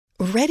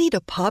Ready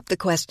to pop the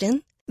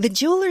question? The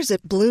jewelers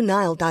at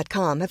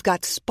BlueNile.com have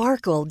got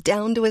sparkle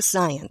down to a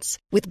science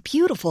with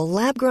beautiful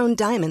lab-grown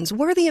diamonds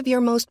worthy of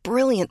your most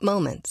brilliant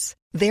moments.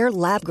 Their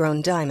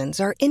lab-grown diamonds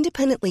are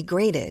independently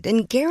graded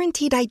and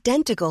guaranteed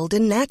identical to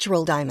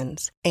natural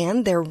diamonds,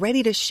 and they're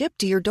ready to ship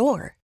to your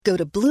door. Go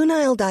to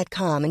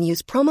BlueNile.com and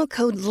use promo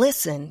code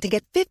LISTEN to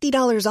get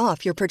 $50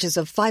 off your purchase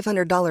of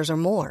 $500 or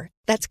more.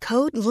 That's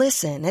code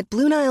LISTEN at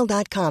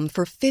BlueNile.com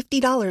for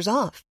 $50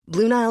 off.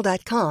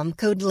 BlueNile.com,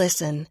 code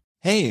LISTEN.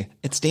 Hey,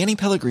 it's Danny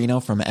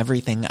Pellegrino from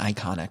Everything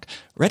Iconic.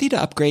 Ready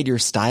to upgrade your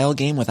style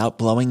game without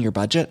blowing your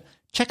budget?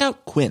 Check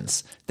out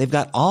Quince. They've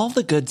got all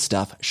the good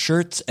stuff,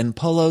 shirts and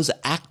polos,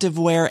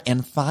 activewear,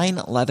 and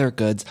fine leather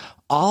goods,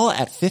 all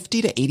at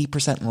 50 to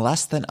 80%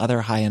 less than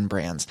other high-end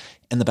brands.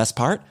 And the best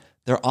part?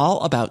 They're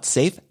all about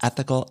safe,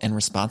 ethical, and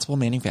responsible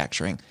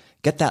manufacturing.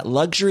 Get that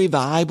luxury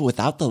vibe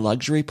without the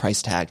luxury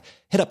price tag.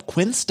 Hit up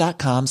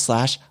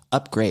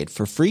quince.com/upgrade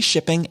for free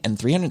shipping and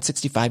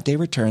 365-day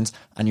returns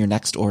on your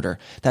next order.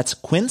 That's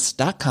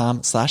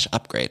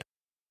quince.com/upgrade.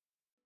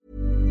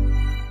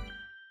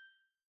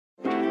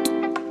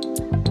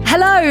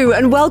 Hello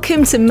and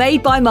welcome to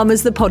Made by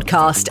Mamas, the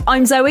podcast.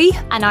 I'm Zoe.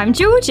 And I'm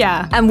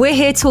Georgia. And we're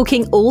here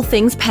talking all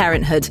things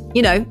parenthood.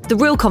 You know, the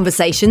real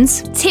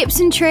conversations. Tips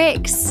and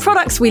tricks.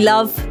 Products we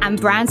love. And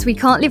brands we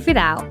can't live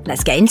without.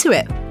 Let's get into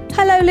it.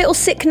 Hello, little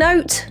sick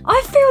note.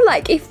 I feel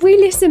like if we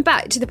listen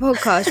back to the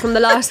podcast from the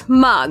last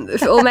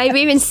month, or maybe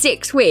even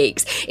 6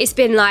 weeks, it's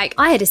been like,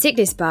 I had a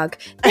sickness bug,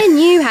 then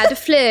you had a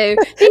flu, then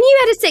you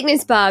had a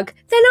sickness bug,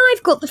 then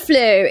I've got the flu.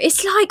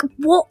 It's like,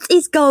 what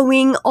is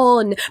going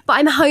on? But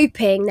I'm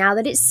hoping now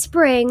that it's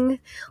spring,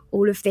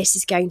 all of this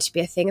is going to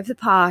be a thing of the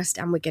past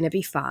and we're going to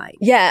be fine.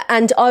 Yeah,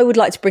 and I would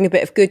like to bring a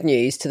bit of good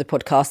news to the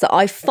podcast that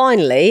I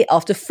finally,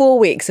 after 4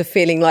 weeks of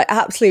feeling like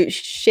absolute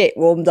shit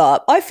warmed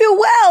up, I feel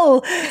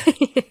well.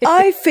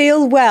 I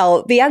feel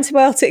well. The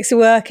antibiotics are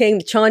working,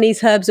 the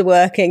Chinese herbs are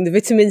working, the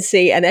vitamin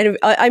C, and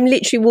I'm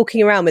literally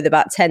walking around with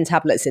about 10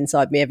 tablets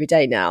inside me every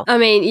day now. I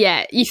mean,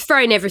 yeah, you've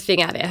thrown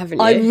everything at it, haven't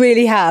you? I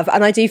really have,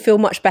 and I do feel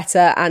much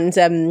better, and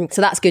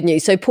so that's good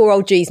news. So poor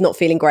old G's not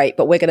feeling great,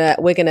 but we're gonna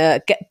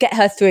get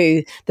her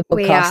through the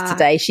podcast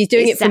today. She's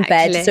doing it from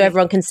bed, so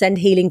everyone can send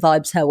healing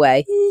vibes her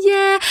way.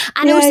 Yeah,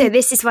 and also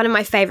this is one of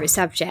my favourite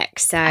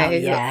subjects, so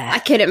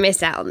I couldn't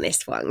miss out on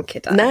this one,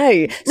 could I?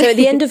 No. So at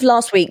the end of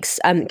last week's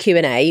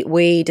Q&A,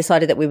 we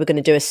decided that we were going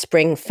to do a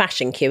spring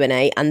fashion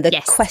Q&A, and the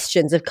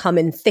questions have come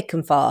in thick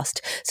and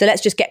fast. So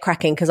let's just get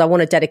cracking, because I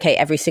want to dedicate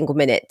every single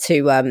minute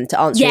to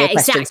answer your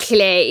questions.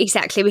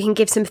 Exactly. We can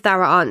give some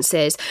thorough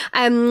answers.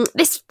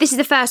 This is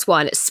the first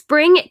one.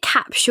 Spring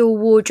capsule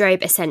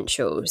wardrobe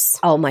essentials.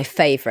 Oh, my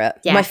favourite.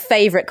 Yeah. My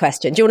favourite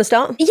question. Do you want to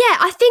start? Yeah,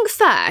 I think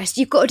first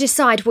you've got to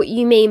decide what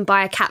you mean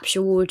by a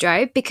capsule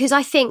wardrobe, because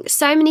I think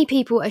so many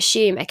people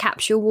assume a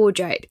capsule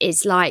wardrobe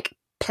is like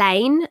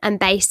plain and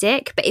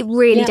basic, but it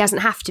really doesn't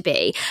have to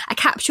be. A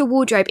capsule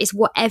wardrobe is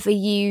whatever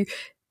you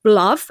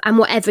love and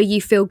whatever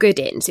you feel good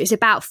in. So it's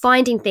about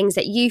finding things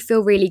that you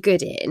feel really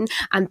good in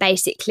and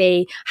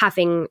basically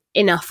having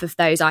enough of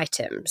those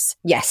items.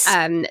 Yes.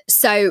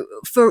 So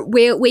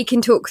we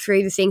can talk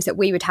through the things that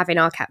we would have in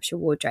our capsule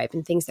wardrobe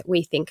and things that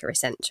we think are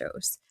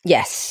essentials.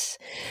 Yes.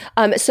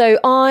 So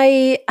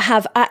I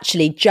have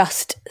actually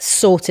just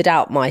sorted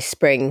out my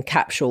spring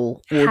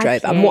capsule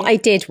wardrobe. And what I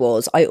did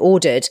was I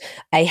ordered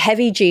a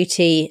heavy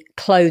duty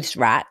clothes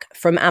rack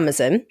from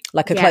Amazon,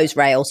 like a clothes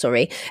rail,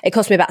 sorry. It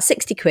cost me about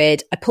 60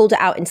 quid. I pulled it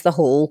out into the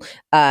hall.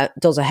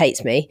 Dozza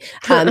hates me.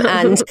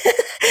 And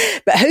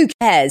but who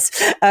cares?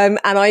 And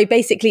I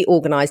basically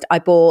organised. I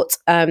bought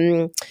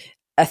 3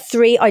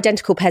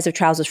 identical pairs of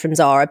trousers from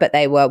Zara, but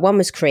one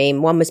was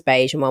cream, one was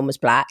beige, and one was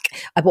black.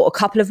 I bought a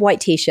couple of white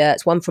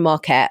t-shirts, one from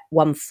Arket,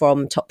 one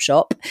from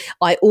Topshop.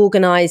 I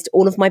organised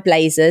all of my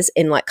blazers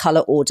in like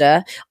colour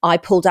order. I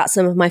pulled out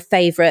some of my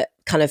favourite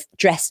kind of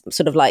dress,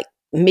 sort of like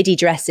midi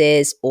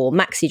dresses or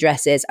maxi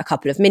dresses, a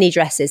couple of mini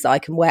dresses that I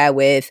can wear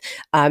with,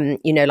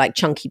 like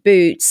chunky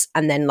boots,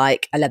 and then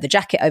like a leather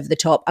jacket over the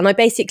top. And I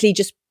basically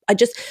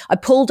I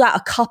pulled out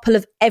a couple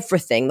of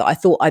everything that I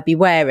thought I'd be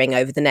wearing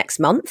over the next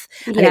month,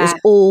 and it was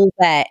all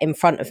there in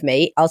front of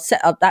me. I'll post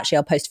a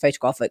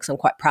photograph of it because I'm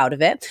quite proud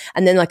of it.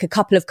 And then like a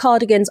couple of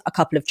cardigans, a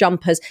couple of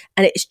jumpers,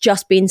 and it's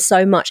just been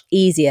so much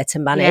easier to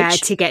manage. Yeah,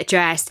 to get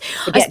dressed.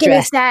 I was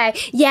going to say,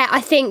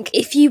 I think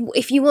if you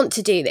want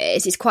to do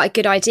this, it's quite a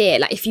good idea.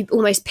 Like if you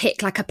almost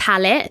pick like a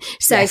palette.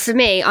 So for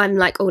me, I'm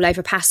like all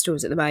over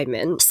pastels at the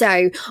moment.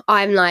 So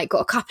I'm like got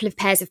a couple of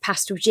pairs of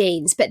pastel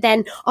jeans, but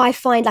then I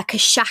find like a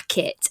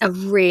shacket a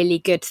really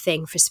good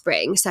thing for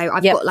spring. So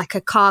I've got like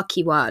a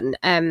khaki one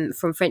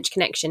from French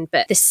Connection,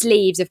 but the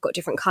sleeves have got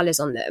different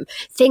colours on them.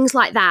 Things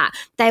like that,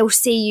 they'll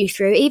see you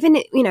through.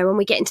 Even, when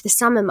we get into the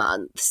summer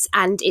months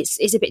and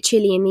it's a bit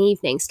chilly in the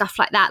evening, stuff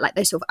like that, like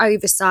those sort of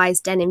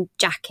oversized denim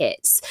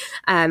jackets,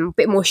 a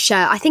bit more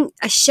shirt. I think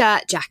a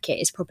shirt jacket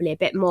is probably a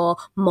bit more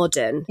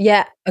modern.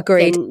 Yeah,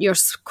 agreed. Than your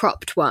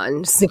cropped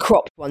ones. The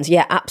cropped ones,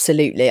 yeah,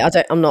 absolutely.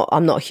 I'm not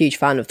a huge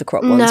fan of the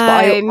cropped ones, but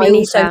I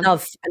also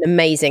love an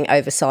amazing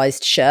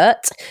oversized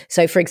shirt.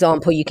 So for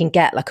example, you can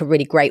get like a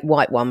really great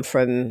white one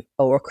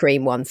or a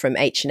cream one from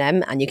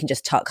H&M, and you can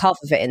just tuck half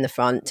of it in the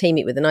front, team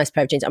it with a nice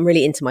pair of jeans. I'm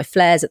really into my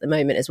flares at the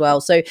moment as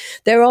well. So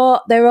there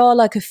are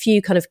like a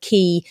few kind of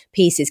key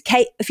pieces.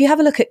 Kate, if you have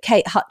a look at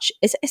Kate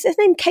is her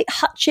name Kate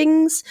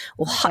Hutchings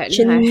or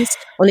Hutchins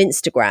on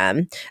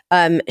Instagram?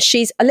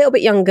 She's a little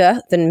bit younger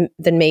than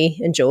me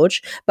and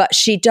George, but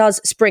she does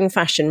spring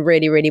fashion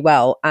really, really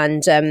well.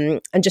 And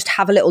just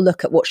have a little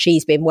look at what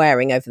she's been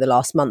wearing over the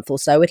last month or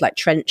so, with like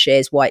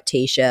trenches, white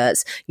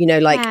t-shirts,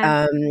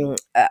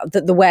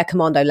 the Wear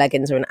Commando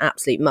leggings are an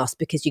absolute must,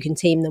 because you can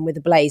team them with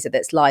a blazer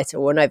that's lighter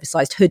or an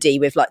oversized hoodie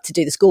with like to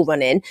do the school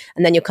run in,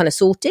 and then you're kind of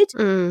sorted.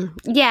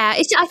 Yeah,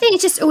 I think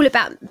it's just all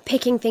about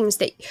picking things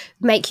that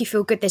make you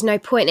feel good. There's no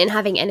point in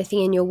having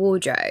anything in your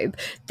wardrobe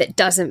that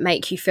doesn't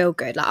make you feel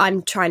good. Like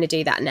I'm trying to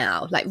do that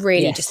now, like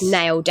really just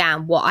nail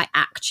down what I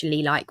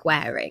actually like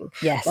wearing,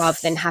 rather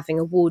than having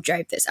a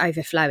wardrobe that's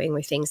overflowing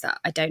with things that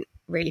I don't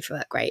really feel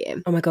that great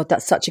in. Oh my God,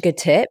 that's such a good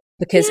tip,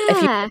 because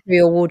if you go through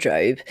your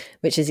wardrobe,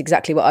 which is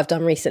exactly what I've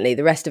done recently,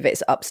 the rest of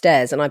it's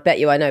upstairs, and I bet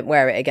you I don't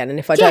wear it again. And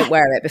if I don't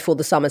wear it before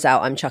the summer's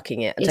out, I'm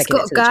chucking it and taking it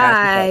to the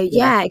charity shop.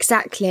 Yeah,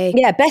 exactly.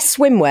 Yeah, best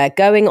swimwear,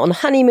 going on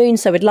honeymoon,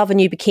 so would love a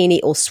new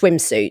bikini or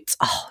swimsuit.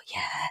 Oh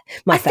yeah,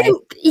 my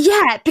favourite.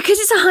 Because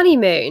it's a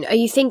honeymoon, are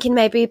you thinking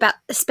maybe about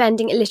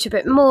spending a little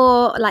bit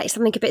more, like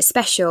something a bit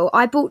special?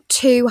 I bought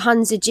 2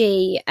 Hunza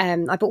G.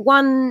 I bought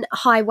one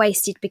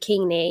high-waisted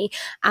bikini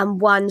and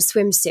one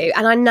swimsuit.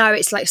 And I know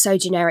it's like so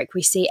generic.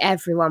 We see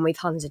everyone with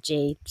Hunza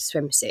G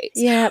swimsuits.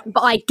 Yeah.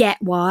 But I get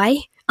why.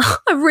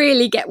 I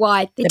really get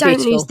why. They don't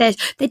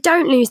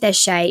lose their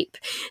shape.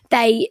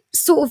 They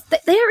sort of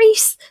they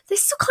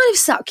still kind of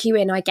suck you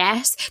in, I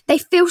guess. They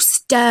feel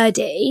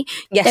sturdy.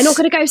 Yes. They're not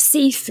going to go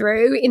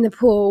see-through in the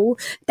pool.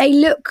 They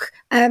look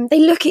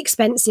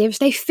expensive.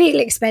 They feel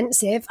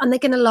expensive, and they're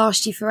going to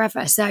last you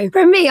forever. So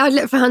for me, I'd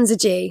look for Hunza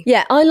G.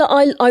 Yeah,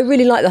 I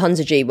really like the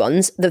Hunza G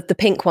ones. The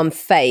pink one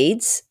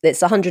fades.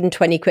 It's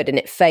 120 quid and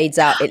it fades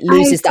out. It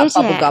loses that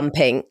bubblegum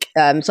pink.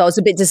 So I was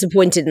a bit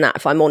disappointed in that,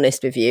 if I'm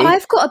honest with you.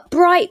 I've got a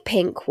bright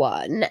pink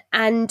one,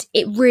 and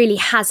it really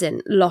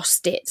hasn't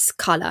lost its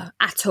colour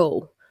at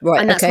all. Right,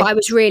 and that's what I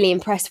was really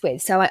impressed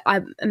with. So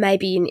I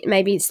maybe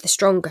it's the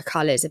stronger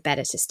colours are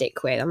better to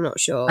stick with. I'm not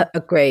sure.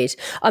 Agreed.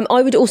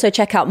 I would also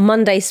check out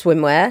Monday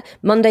Swimwear.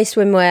 Monday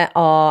Swimwear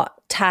are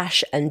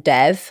Tash and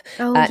Dev,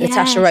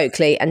 Natasha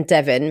Oakley and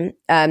Devin,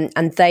 and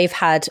I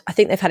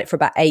think they've had it for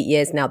about 8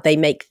 years now. They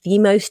make the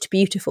most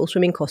beautiful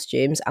swimming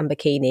costumes and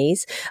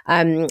bikinis.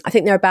 I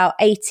think they're about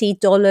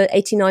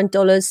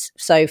 $89,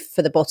 so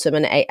for the bottom,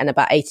 and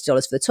about $80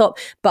 for the top,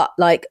 but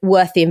like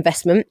worth the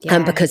investment,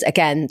 because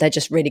again, they're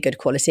just really good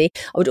quality.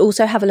 I would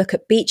also have a look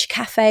at Beach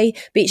Cafe.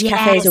 Beach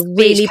Cafe is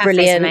really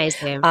brilliant.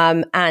 Amazing.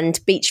 And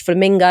Beach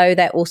Flamingo,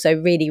 they're also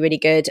really, really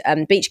good.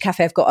 Beach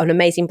Cafe have got an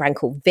amazing brand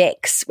called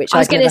Vix, which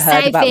I've never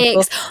heard about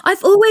Vix. before.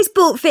 I've always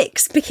bought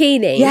Vix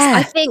bikinis. Yeah.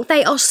 I think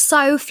they are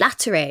so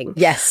flattering.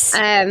 Yes.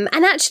 And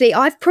actually,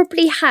 I've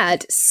probably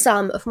had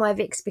some of my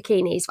Vix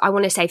bikinis, I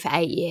want to say, for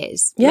 8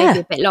 years, maybe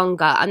a bit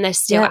longer, and they're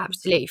still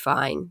absolutely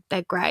fine.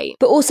 They're great.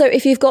 But also,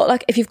 if you've got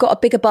a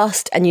bigger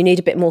bust and you need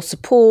a bit more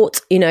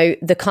support,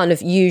 the kind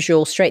of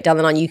usual straight down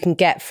the line you can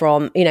get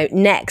from,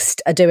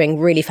 Next are doing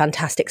really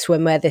fantastic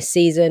swimwear this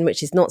season,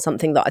 which is not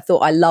something that I thought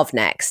I love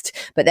Next,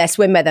 but their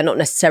swimwear they're not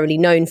necessarily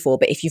known for.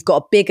 But if you've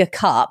got a bigger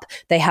cup,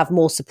 they have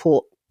more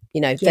support.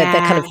 They're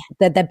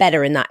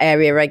better in that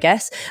area, I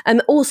guess.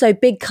 Also,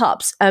 big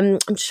cups. I'm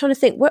just trying to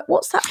think.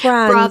 What's that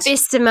brand?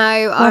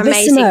 Bravissimo are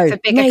amazing for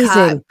bigger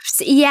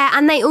cups. Yeah,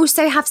 and they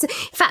also have some.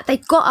 In fact,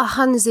 they've got a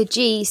Hunza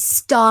G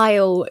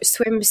style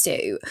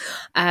swimsuit,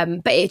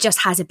 but it just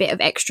has a bit of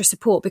extra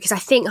support, because I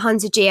think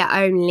Hunza G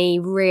are only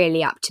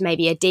really up to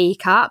maybe a D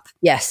cup.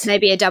 Yes,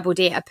 maybe a double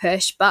D at a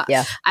push. But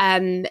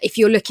if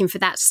you're looking for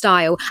that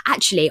style,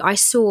 actually, I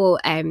saw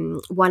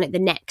one at the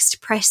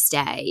Next press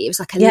day. It was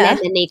like a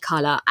lemony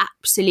colour.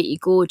 Absolutely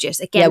gorgeous.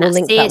 Again, we'll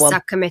that's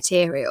seersucker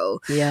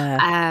material. There's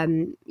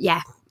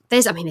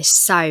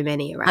so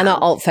many around. And our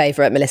alt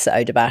favourite, Melissa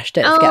Oderbash.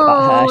 Don't forget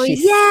about her.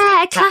 She's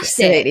classic.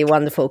 Absolutely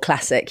wonderful.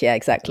 Classic. Yeah,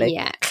 exactly.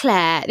 Yeah.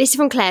 Claire. This is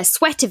from Claire.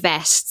 Sweater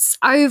vests,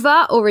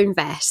 over or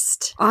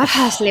invest? I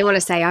personally want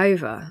to say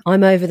over.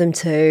 I'm over them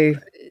too.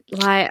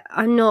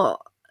 I'm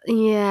not...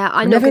 Yeah,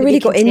 I never really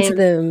got into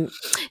them.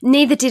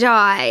 Neither did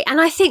I. And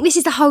I think this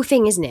is the whole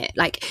thing, isn't it?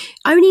 Like,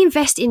 only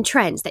invest in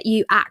trends that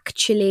you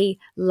actually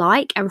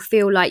like and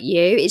feel like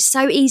you. It's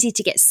so easy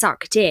to get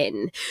sucked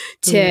in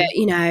to,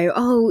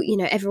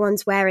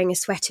 everyone's wearing a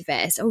sweater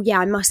vest. Oh, yeah,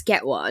 I must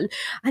get one.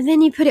 And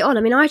then you put it on. I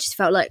mean, I just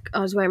felt like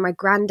I was wearing my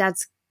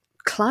granddad's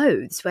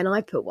clothes when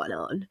I put one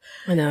on.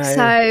 I know.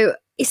 So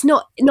it's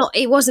not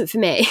it wasn't for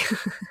me.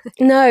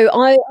 No,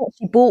 I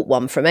actually bought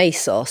one from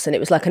ASOS, and it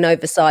was like an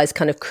oversized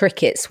kind of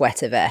cricket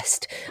sweater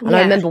vest. And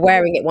I remember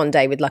wearing it one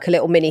day with like a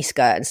little mini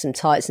skirt and some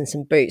tights and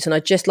some boots. And I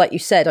just, like you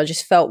said, I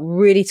just felt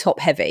really top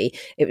heavy.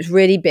 It was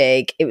really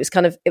big. It was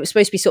supposed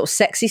to be sort of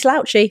sexy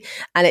slouchy.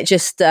 And it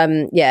just,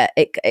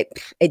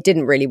 it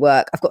didn't really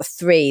work. I've got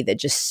 3 that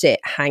just sit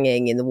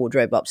hanging in the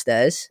wardrobe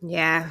upstairs.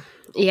 Yeah.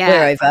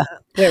 We're over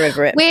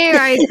it. We're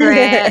over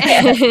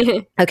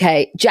it.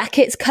 Okay,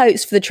 jackets,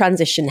 coats for the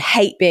transition.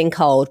 Hate being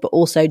cold, but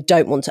also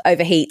don't want to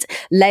overheat.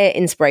 Layer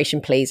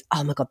inspiration, please.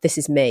 Oh my God, this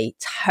is me.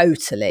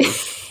 Totally.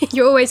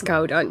 You're always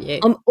cold, aren't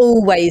you? I'm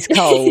always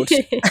cold.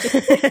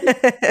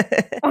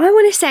 I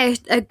want to say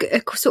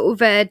a sort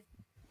of a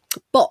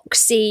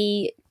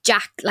boxy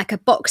like a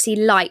boxy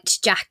light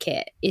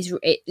jacket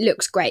it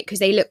looks great because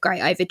they look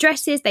great over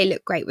dresses, they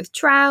look great with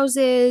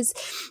trousers,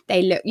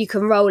 you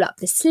can roll up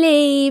the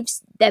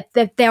sleeves,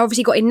 they're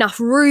obviously got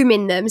enough room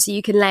in them so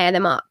you can layer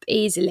them up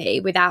easily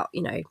without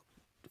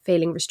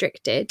feeling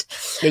restricted.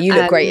 Yeah, you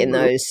look great in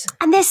those.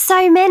 And there's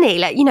so many,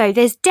 like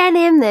there's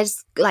denim,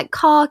 there's like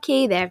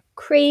khaki, there are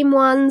cream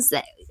ones,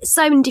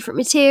 so many different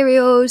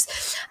materials.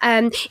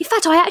 In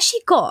fact, I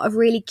actually got a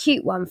really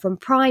cute one from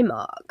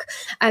Primark,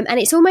 and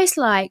it's almost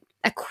like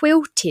a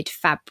quilted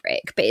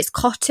fabric, but it's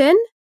cotton,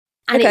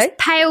 and it's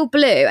pale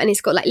blue, and it's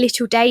got like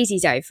little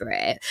daisies over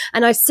it.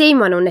 And I'd seen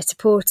one on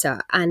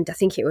Net-a-Porter, and I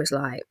think it was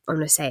like, I'm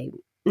going to say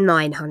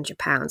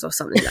 £900 or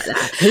something like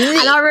that.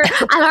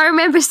 and I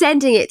remember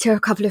sending it to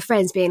a couple of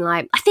friends being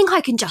like, I think I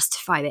can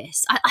justify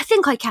this. I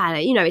think I can.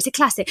 It's a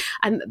classic.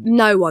 And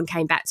no one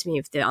came back to me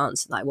with the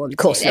answer that I wanted. Of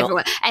course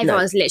not.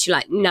 Everyone's literally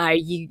like, no,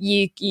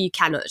 you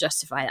cannot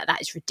justify that. That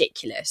is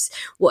ridiculous.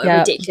 What a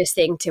ridiculous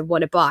thing to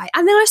want to buy.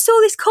 And then I saw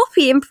this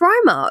copy in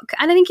Primark,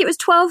 and I think it was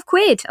 £12,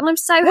 and I'm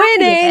so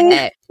happy with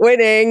it.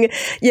 Winning.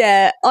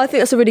 Yeah, I think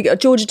that's a really good.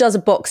 Georgia does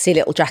a boxy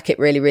little jacket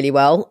really, really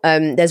well.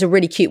 There's a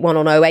really cute one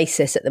on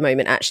Oasis at the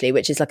moment, actually,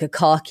 which is like a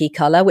khaki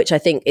colour, which I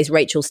think is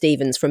Rachel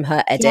Stevens from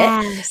her edit.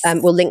 Yes.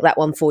 We'll link that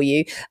one for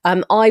you.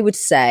 I would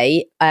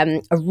say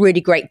a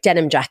really great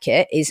denim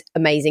jacket is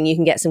amazing. You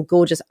can get some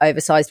gorgeous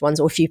oversized ones,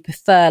 or if you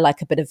prefer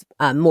like a bit of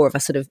more of a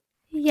sort of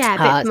a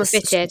bit more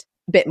fitted.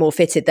 Bit more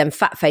fitted, then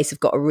Fat Face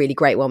have got a really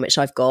great one, which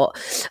I've got,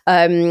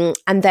 and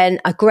then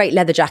a great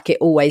leather jacket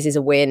always is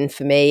a win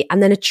for me.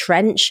 And then a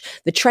trench.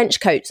 The trench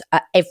coats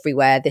are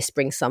everywhere this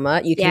spring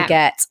summer. You can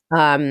get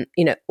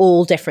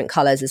all different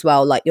colors as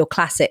well, like your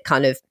classic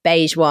kind of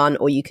beige one,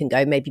 or you can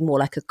go maybe more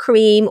like a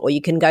cream, or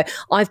you can go,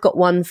 I've got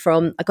one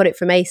I got it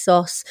from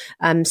ASOS.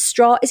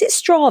 Is it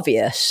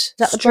Stravius? Is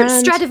that the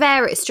brand?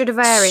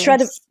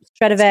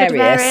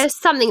 Stradivarius,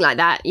 something like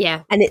that,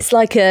 yeah. And it's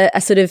like a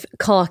sort of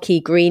khaki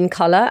green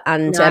colour,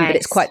 and but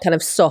it's quite kind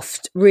of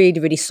soft, really,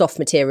 really soft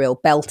material,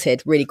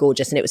 belted, really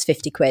gorgeous, and it was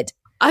 £50.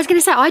 I was going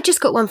to say, I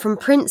just got one from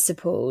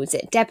Principles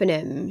at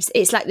Debenhams.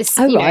 It's like this,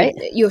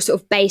 your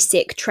sort of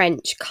basic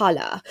trench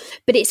colour,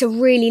 but it's a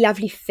really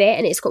lovely fit,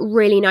 and it's got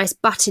really nice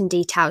button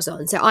details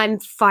on. So I'm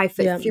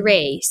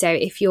 5'3", so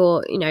if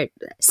you're,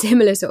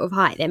 similar sort of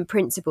height, then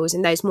Principles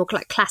and those more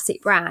like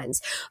classic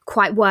brands,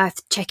 quite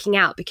worth checking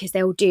out, because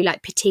they'll do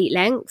like petite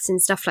lengths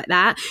and stuff like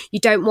that. You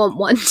don't want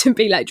one to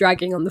be like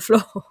dragging on the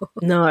floor.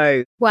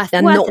 No,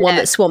 and not one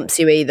that swamps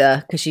you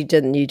either, because you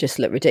just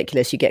look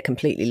ridiculous. You get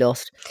completely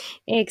lost.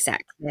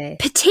 Exactly.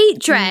 Petite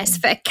dress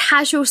for a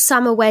casual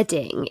summer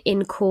wedding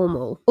in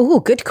Cornwall. Oh,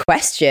 good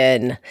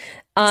question.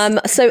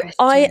 So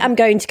I am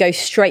going to go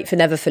straight for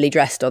Never Fully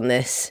Dressed on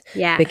this.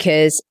 Yeah.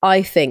 Because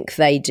I think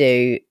they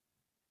do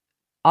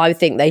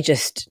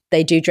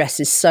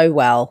dresses so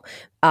well.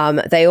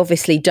 They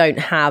obviously don't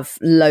have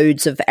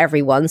loads of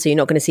everyone, so you're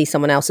not going to see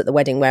someone else at the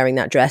wedding wearing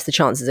that dress. The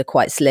chances are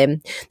quite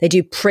slim. They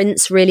do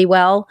prints really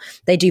well.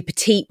 They do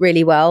petite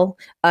really well.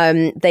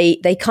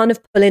 They kind of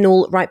pull in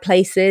all right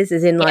places,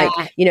 as in like,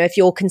 if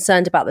you're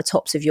concerned about the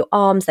tops of your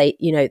arms,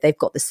 they've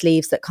got the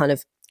sleeves that kind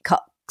of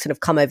sort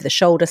of come over the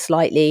shoulder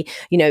slightly.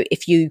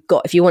 If you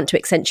want to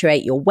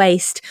accentuate your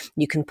waist,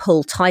 you can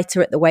pull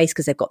tighter at the waist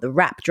because they've got the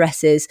wrap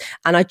dresses.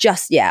 And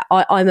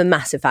I'm a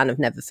massive fan of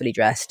Never Fully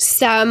Dressed.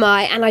 So am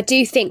I. And I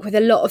do think with a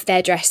lot of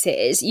their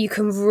dresses, you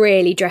can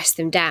really dress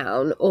them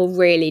down or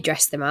really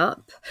dress them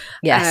up.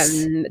 Yes.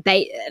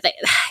 They're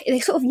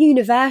sort of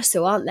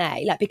universal, aren't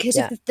they? Like, because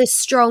of the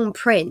strong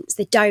prints,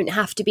 they don't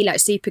have to be like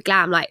super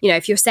glam. Like,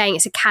 if you're saying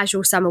it's a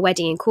casual summer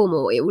wedding in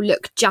Cornwall, it will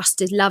look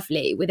just as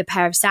lovely with a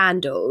pair of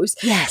sandals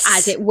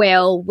as it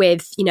will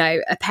with,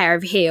 a pair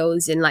of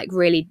heels and like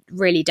really,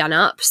 really done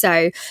up.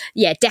 So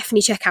yeah,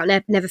 definitely check out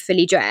Never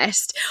Fully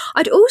Dressed.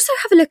 I'd also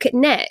have a look at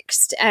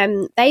Next.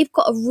 They've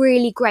got a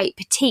really great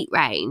petite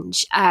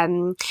range.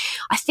 I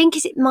think,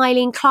 is it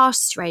Mylene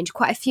Class's range?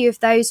 Quite a few of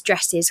those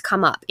dresses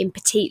come up in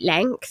petite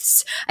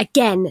lengths.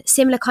 Again,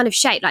 similar kind of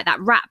shape, like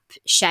that wrap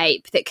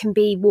shape that can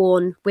be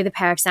worn with a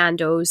pair of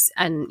sandals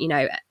and,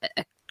 a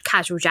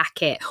casual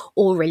jacket,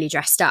 or really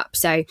dressed up.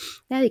 So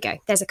there you go.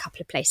 There's a couple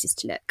of places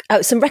to look.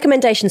 Oh, some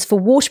recommendations for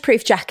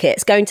waterproof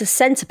jackets going to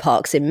Centre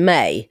Parks in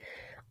May.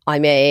 I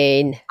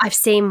mean, I've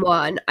seen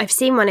one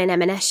in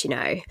M&S,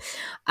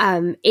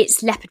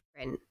 it's leopard print.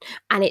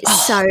 and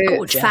it's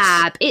gorgeous.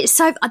 Fab. It's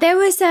so, there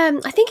was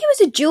I think it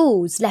was a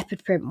Jules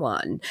leopard print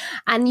one,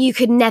 and you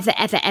could never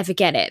ever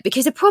get it,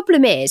 because the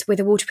problem is with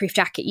a waterproof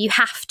jacket, you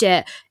have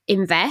to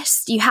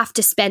invest, you have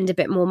to spend a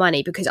bit more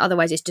money, because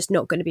otherwise it's just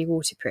not going to be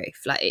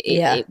waterproof. Like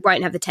it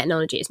won't have the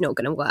technology, it's not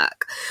going to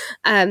work,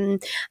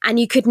 and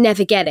you could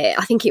never get it.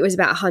 I think it was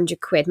about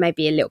 £100,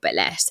 maybe a little bit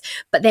less,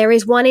 but there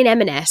is one in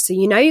M&S, so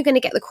you know you're going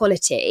to get the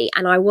quality,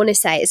 and I want to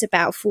say it's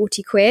about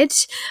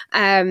 £40.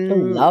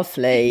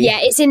 Lovely. Yeah,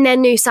 it's in their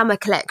new summer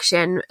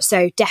collection,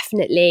 so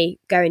definitely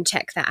go and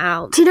check that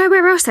out. Do you know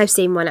where else I've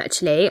seen one,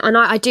 actually? And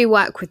I do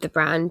work with the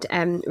brand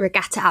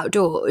Regatta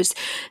Outdoors.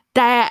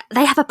 They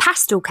have a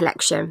pastel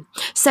collection.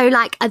 So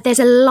like there's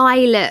a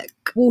lilac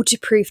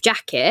waterproof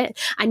jacket,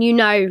 and you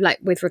know, like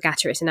with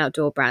Regatta, it's an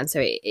outdoor brand, so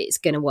it's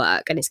going to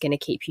work and it's going to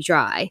keep you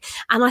dry.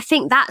 And I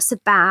think that's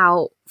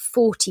about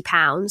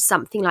 £40,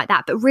 something like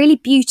that, but really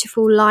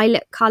beautiful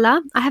lilac colour.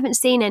 I haven't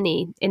seen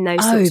any in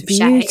those sorts of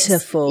shades.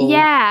 Beautiful.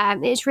 Yeah,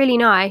 it's really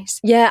nice.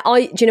 Yeah,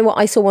 do you know what?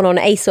 I saw one on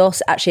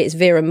ASOS. Actually, it's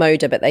Vera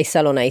Moda, but they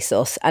sell on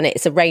ASOS, and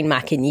it's a rain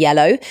mac in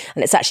yellow,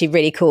 and it's actually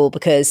really cool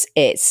because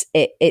it's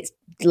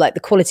like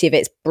the quality of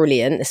it's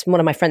brilliant. One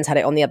of my friends had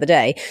it on the other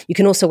day. You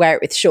can also wear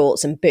it with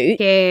shorts and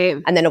boots. Yeah.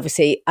 And then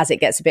obviously as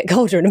it gets a bit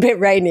colder and a bit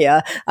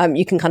rainier,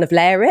 you can kind of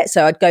layer it.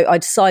 So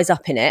I'd size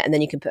up in it, and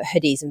then you can put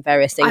hoodies and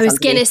various things. I was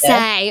going to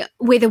say,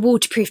 with a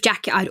waterproof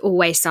jacket, I'd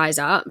always size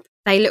up.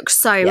 They look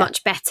so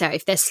much better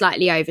if they're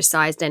slightly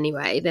oversized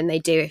anyway than they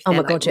do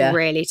if they're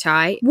really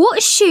tight.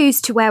 What shoes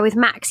to wear with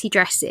maxi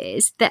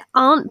dresses that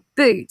aren't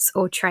boots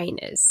or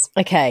trainers?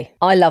 Okay,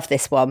 I love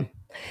this one.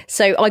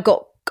 So I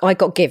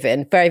got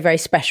given very, very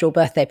special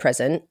birthday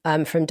present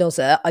from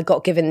Dozer. I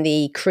got given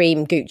the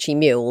cream Gucci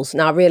mules.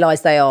 Now I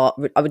realise I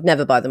would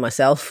never buy them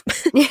myself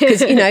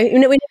because we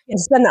don't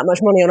spend that much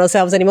money on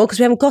ourselves anymore because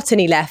we haven't got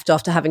any left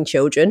after having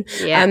children.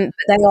 Yeah. But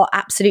they are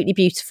absolutely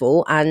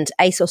beautiful, and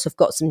ASOS have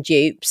got some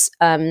dupes.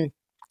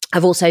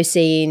 I've also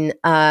seen,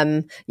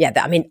 on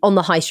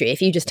the high street,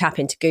 if you just tap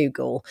into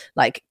Google,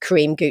 like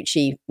cream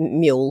Gucci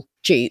mule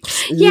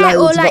dupes.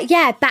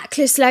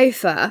 Backless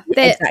loafer.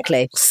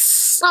 Exactly.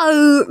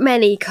 So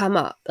many come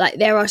up. Like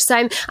there are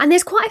and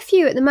there's quite a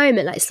few at the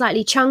moment, like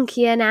slightly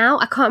chunkier now.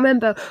 I can't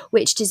remember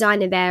which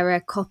designer they're a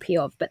copy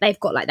of, but they've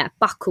got like that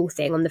buckle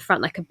thing on the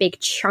front, like a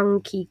big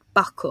chunky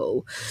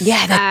buckle.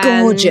 Yeah,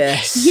 they're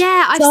gorgeous.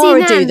 Yeah, I've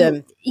Zara seen do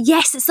them.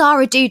 Yes,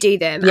 Zara do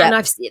them, yeah. And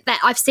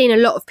I've seen a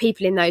lot of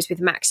people in those with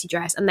maxi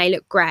dress, and they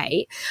look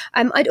great.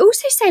 I'd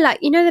also say, like,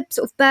 you know, the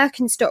sort of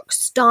Birkenstock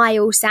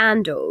style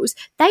sandals,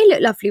 they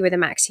look lovely with a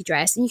maxi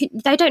dress, and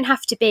they don't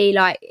have to be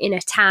like in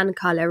a tan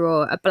colour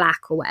or a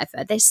black or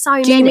whatever. There's so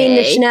many. Do you mean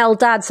the Chanel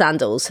Dad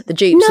sandals, the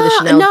dupes of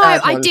the Chanel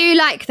Dad I ones? do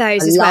like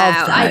those as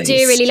well. Those. I do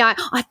really like.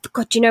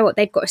 God, do you know what?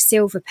 They've got a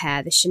silver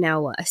pair, the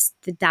Chanel,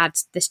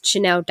 the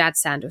Chanel Dad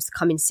sandals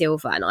come in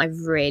silver, and I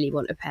really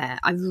want a pair.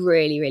 I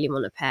really, really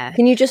want a pair.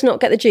 Can you just not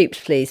get the dupes,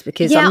 please?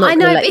 Because I'm not I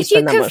know. Let if you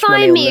you can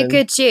find me a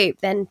good dupe,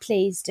 then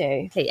please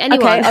do. Please.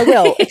 Anyone. Okay, I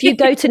will. If you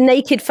go to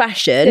Naked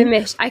Fashion,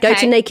 okay. Go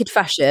to Naked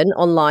Fashion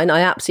online.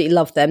 I absolutely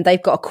love them.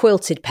 They've got a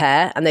quilted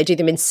pair, and they do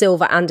them in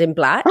silver and in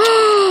black.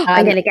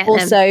 I'm going to get them.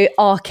 Also,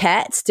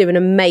 Arquette do an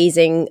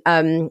amazing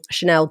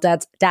Chanel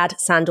Dad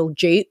sandal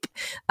dupe.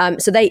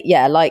 So they,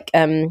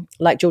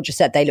 like Georgia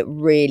said, they look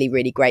really,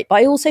 really great. But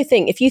I also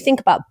think if you think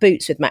about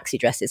boots with maxi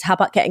dresses, how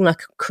about getting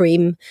like a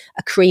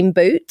cream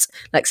boot?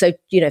 Like, so,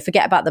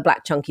 forget about the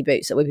black chunky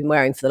boots that we've been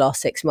wearing for the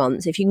last 6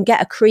 months. If you can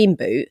get a cream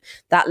boot,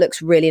 that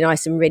looks really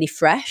nice and really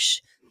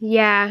fresh.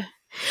 Yeah.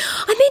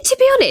 I mean, to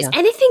be honest,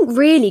 anything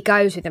really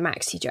goes with a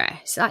maxi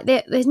dress. Like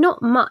there's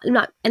not much,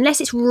 like, unless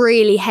it's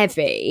really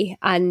heavy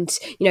and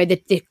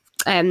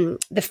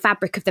the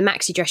fabric of the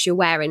maxi dress you're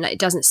wearing, like, it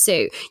doesn't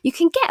suit. You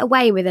can get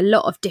away with a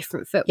lot of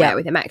different footwear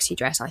with a maxi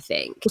dress, I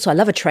think. Also, I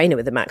love a trainer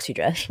with a maxi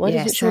dress. Why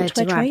does it short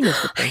to wear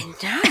trainers with them?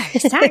 I know,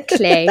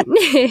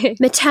 exactly.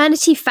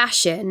 Maternity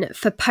fashion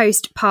for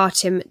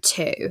postpartum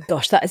too.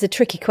 Gosh, that is a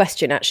tricky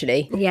question,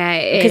 actually. Yeah,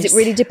 it because is. It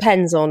really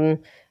depends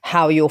on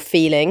how you're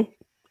feeling.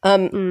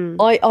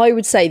 I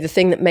would say the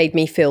thing that made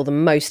me feel the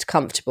most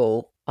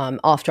comfortable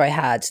after I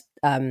had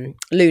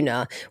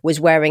Luna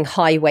was wearing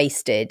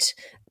high-waisted,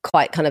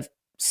 quite kind of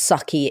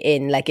sucky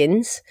in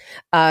leggings.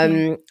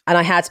 And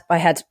I had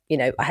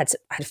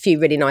a few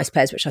really nice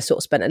pairs, which I sort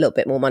of spent a little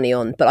bit more money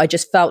on, but I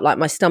just felt like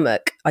my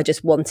stomach, I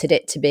just wanted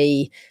it to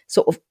be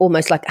sort of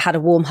almost like had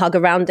a warm hug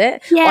around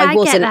it. Yeah, I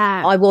get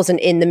that. I wasn't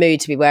in the mood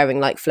to be wearing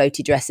like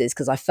floaty dresses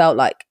because I felt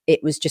like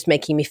it was just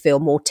making me feel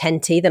more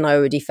tenty than I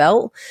already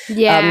felt.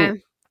 Yeah.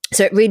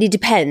 So it really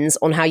depends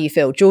on how you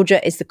feel. Georgia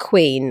was the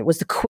queen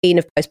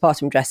of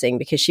postpartum dressing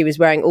because she was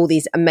wearing all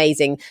these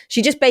amazing,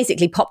 she just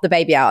basically popped the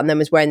baby out and then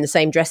was wearing the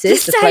same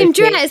dresses. The same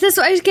dress, that's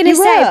what I was going to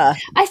say.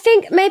 I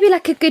think maybe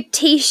like a good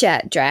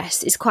t-shirt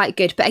dress is quite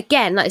good. But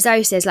again, like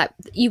Zoe says, like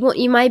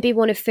you maybe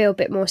want to feel a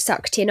bit more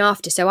sucked in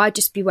after. So I'd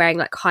just be wearing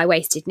like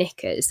high-waisted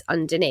knickers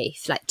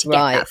underneath, like to get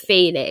that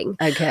feeling.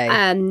 Okay.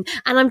 And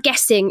I'm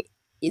guessing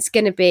it's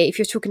going to be, if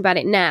you're talking about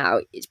it now,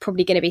 it's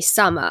probably going to be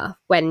summer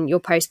when you're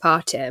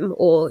postpartum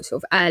or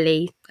sort of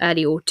early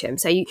early autumn.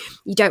 So you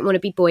don't want to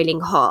be boiling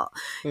hot.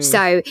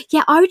 So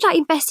yeah, I would like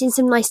invest in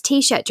some nice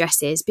t-shirt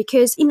dresses,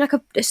 because in like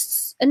a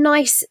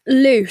nice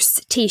loose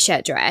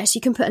t-shirt dress,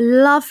 you can put a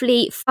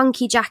lovely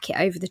funky jacket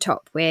over the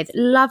top with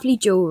lovely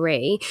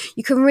jewelry.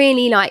 You can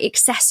really like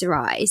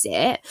accessorize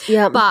it.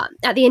 Yeah. But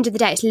at the end of the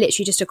day, it's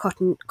literally just a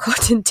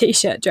cotton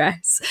t-shirt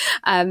dress.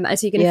 So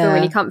you're going to feel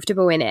really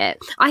comfortable in it.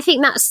 I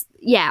think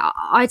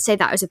I'd say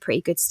that was a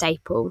pretty good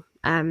staple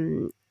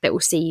that will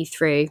see you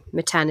through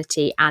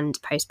maternity and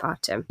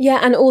postpartum. Yeah,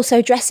 and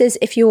also dresses.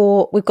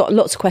 We've got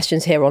lots of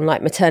questions here on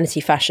like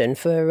maternity fashion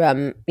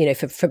for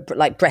for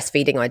like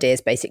breastfeeding ideas.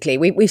 Basically,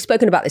 we've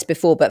spoken about this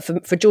before, but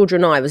for Georgia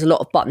and I, it was a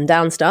lot of button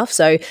down stuff.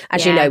 So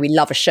as you know, we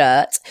love a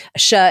shirt. A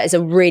shirt is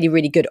a really,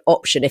 really good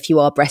option if you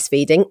are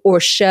breastfeeding, or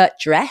a shirt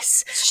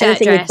dress.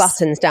 Anything with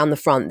buttons down the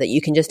front that you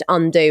can just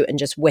undo and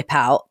just whip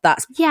out.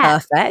 That's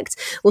perfect.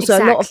 Also,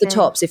 a lot of the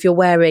tops, if you're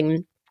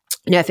wearing,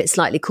 if it's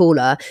slightly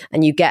cooler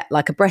and you get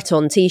like a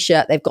Breton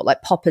t-shirt, they've got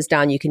like poppers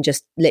down, you can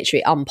just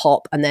literally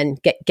unpop and then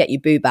get your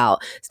boob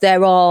out. So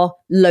there are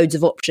loads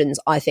of options,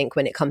 I think,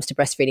 when it comes to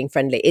breastfeeding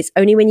friendly. It's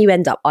only when you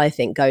end up, I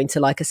think, going to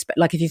like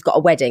if you've got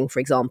a wedding, for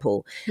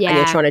example, and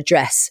you're trying to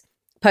dress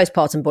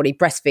postpartum body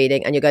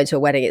breastfeeding and you're going to a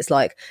wedding, it's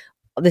like,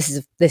 this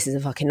is a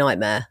fucking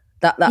nightmare.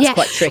 That's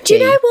quite tricky.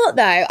 Do you know what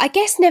though? I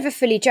guess Never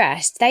Fully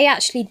Dressed, they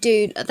actually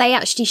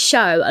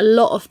show a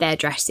lot of their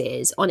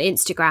dresses on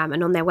Instagram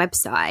and on their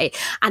website,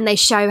 and they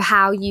show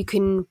how you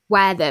can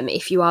wear them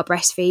if you are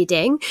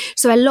breastfeeding.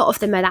 So a lot of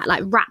them are that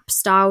like wrap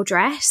style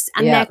dress,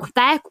 and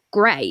they're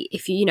great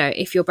if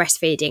you're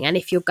breastfeeding and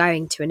if you're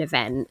going to an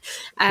event.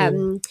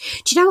 Do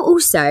you know,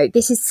 also,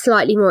 this is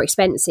slightly more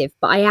expensive,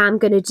 but I am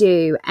going to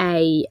do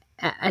a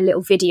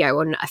little video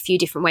on a few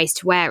different ways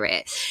to wear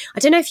it. I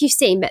don't know if you've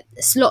seen, but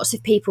lots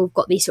of people have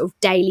got these sort of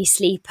daily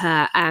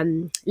sleeper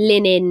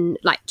linen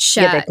like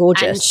shirt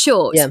and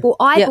shorts. Yeah. Well,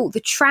 I bought the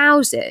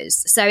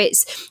trousers, so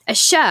it's a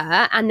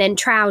shirt and then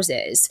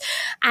trousers.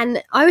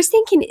 And I was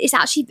thinking it's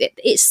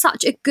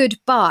such a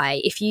good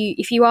buy if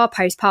you are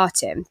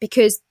postpartum,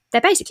 because they're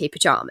basically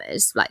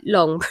pajamas, like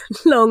long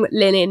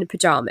linen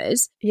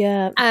pajamas.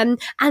 Yeah. And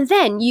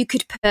then you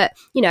could put,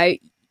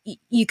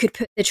 you could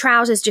put the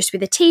trousers just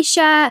with a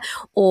t-shirt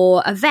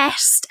or a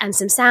vest and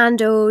some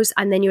sandals,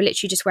 and then you're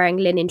literally just wearing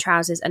linen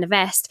trousers and a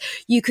vest.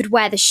 You could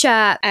wear the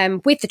shirt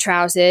with the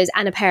trousers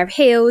and a pair of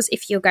heels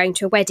if you're going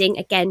to a wedding.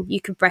 Again,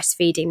 you could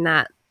breastfeeding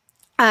that.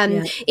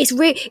 It's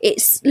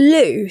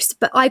loose,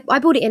 but I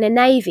bought it in a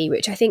navy,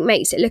 which I think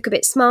makes it look a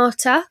bit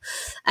smarter.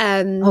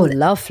 Oh,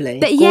 lovely!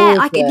 But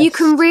you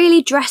can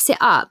really dress it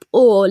up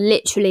or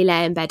literally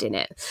lay in bed in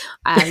it.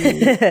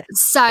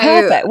 So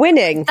perfect,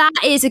 winning. That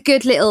is a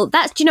good little.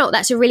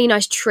 That's a really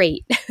nice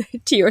treat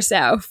to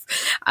yourself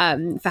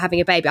for having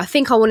a baby. I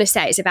think I want to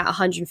say it's about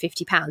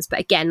 £150, but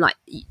again, like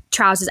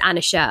trousers and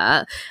a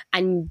shirt,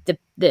 and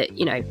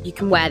you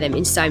can wear them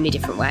in so many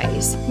different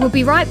ways. We'll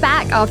be right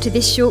back after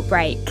this short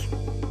break.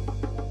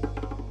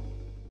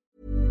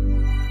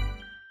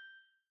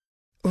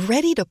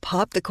 Ready to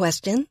pop the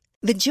question?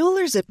 The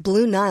jewelers at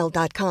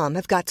BlueNile.com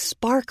have got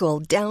sparkle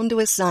down to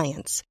a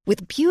science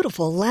with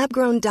beautiful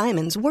lab-grown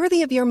diamonds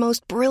worthy of your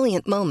most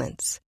brilliant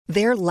moments.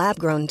 Their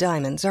lab-grown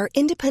diamonds are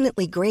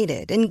independently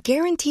graded and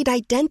guaranteed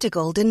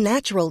identical to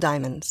natural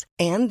diamonds,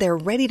 and they're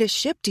ready to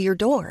ship to your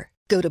door.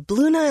 Go to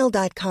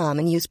BlueNile.com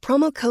and use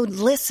promo code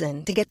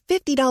LISTEN to get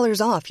 $50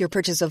 off your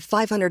purchase of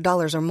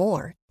 $500 or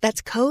more.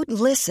 That's code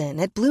LISTEN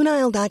at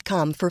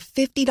BlueNile.com for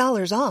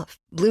 $50 off.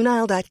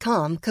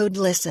 BlueNile.com, code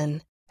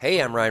LISTEN. Hey,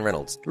 I'm Ryan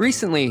Reynolds.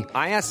 Recently,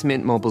 I asked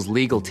Mint Mobile's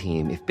legal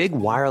team if big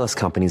wireless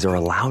companies are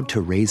allowed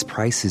to raise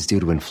prices due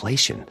to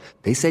inflation.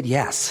 They said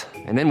yes.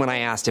 And then when I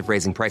asked if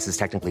raising prices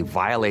technically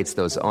violates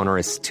those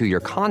onerous 2-year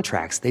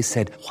contracts, they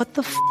said, "What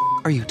the f***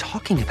 are you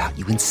talking about,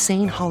 you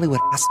insane Hollywood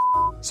ass?"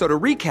 So to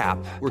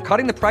recap, we're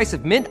cutting the price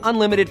of Mint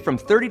Unlimited from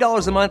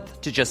 $30 a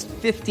month to just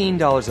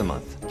 $15 a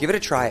month. Give it a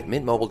try at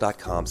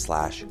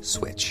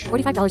mintmobile.com/switch.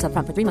 $45 up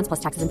front for 3 months plus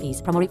taxes and fees.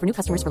 Promo rate for new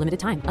customers for limited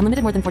time.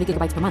 Unlimited more than 40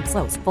 gigabytes per month.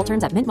 Slows full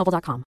terms at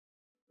mintmobile.com.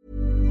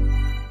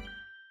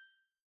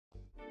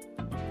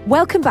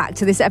 Welcome back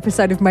to this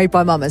episode of Made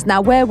by Mamas. Now,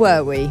 where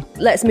were we?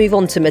 Let's move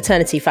on to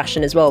maternity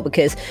fashion as well,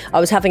 because I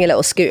was having a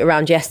little scoot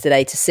around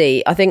yesterday to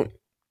see, I think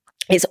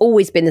it's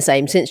always been the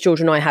same since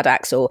George and I had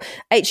Axel.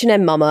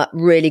 H&M Mama,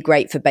 really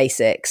great for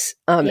basics.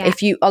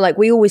 If you are like,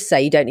 we always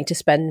say you don't need to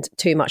spend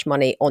too much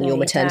money on your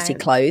maternity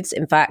clothes.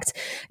 In fact,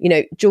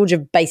 Georgia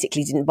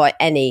basically didn't buy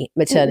any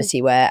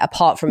maternity wear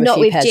apart from a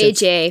few pairs of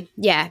Gigi.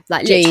 Yeah,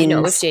 like literally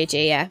not with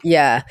Gigi, yeah.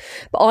 Yeah.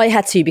 But I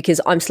had to,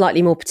 because I'm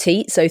slightly more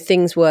petite. So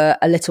things were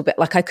a little bit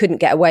like I couldn't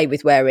get away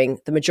with wearing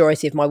the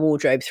majority of my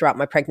wardrobe throughout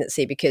my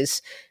pregnancy,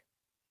 because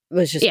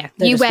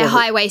you wear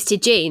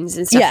high-waisted jeans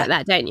and stuff like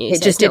that, don't you?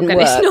 It just didn't work.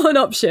 It's not an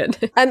option.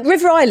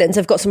 River Island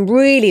have got some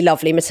really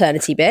lovely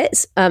maternity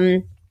bits.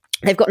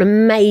 They've got an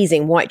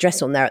amazing white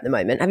dress on there at the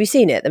moment. Have you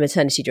seen it, the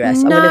maternity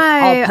dress? No,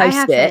 I'll post I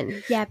haven't.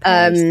 it. Yeah,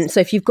 post. So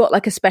if you've got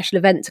like a special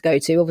event to go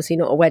to, obviously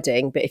not a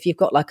wedding, but if you've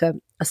got like a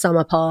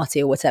summer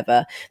party or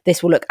whatever,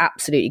 this will look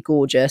absolutely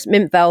gorgeous.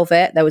 Mint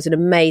velvet. There was an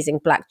amazing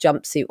black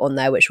jumpsuit on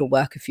there, which will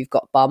work if you've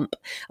got bump.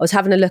 I was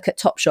having a look at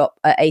Topshop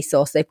at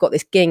ASOS. They've got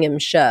this gingham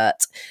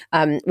shirt,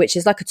 which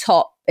is like a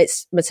top.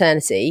 It's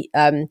maternity,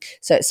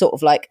 so it sort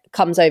of like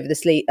comes over the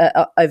sleeve,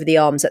 over the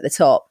arms at the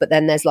top, but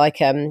then there's like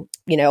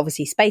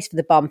obviously space for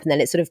the bump, and then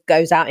it sort of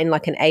goes out in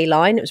like an A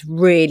line. It was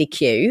really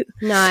cute.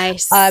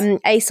 Nice.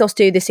 ASOS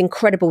do this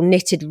incredible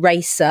knitted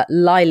racer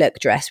lilac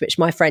dress, which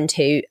my friend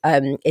who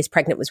is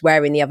pregnant was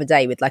wearing the other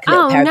day with like a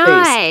little pair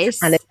of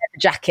boots and a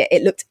jacket.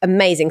 It looked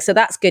amazing. So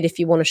that's good if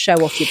you want to show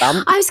off your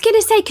bump. I was going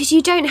to say, because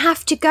you don't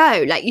have to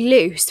go like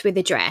loose with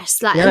a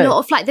dress. Like a lot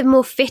of like the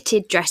more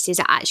fitted dresses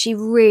are actually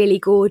really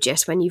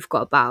gorgeous when you've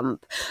got a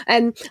bump.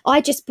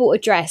 I just bought a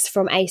dress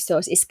from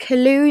ASOS.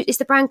 It's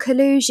the brand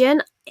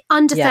Collusion.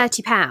 Under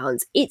 £30.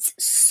 It's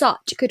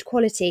such good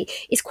quality.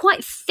 It's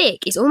quite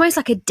thick. It's almost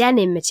like a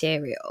denim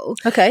material.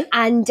 Okay.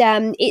 And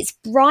it's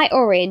bright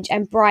orange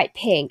and bright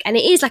pink. And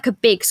it is like a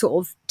big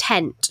sort of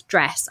tent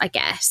dress, I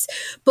guess.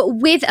 But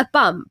with a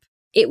bump,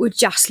 it would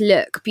just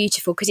look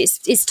beautiful because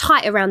it's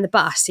tight around the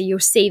bust. So you'll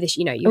see this,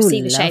 you'll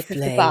see the shape of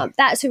the bump.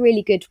 That's a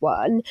really good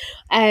one.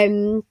 I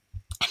mean,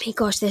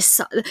 gosh,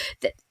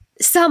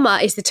 summer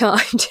is the time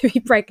to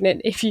be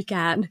pregnant if you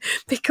can,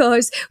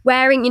 because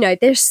wearing,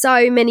 there's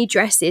so many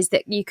dresses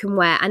that you can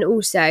wear, and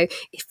also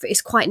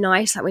it's quite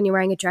nice, like when you're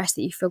wearing a dress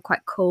that you feel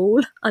quite cool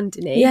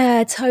underneath.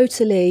 Yeah,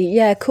 totally.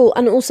 Yeah, cool.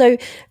 And also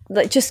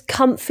like just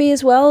comfy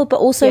as well,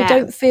 but also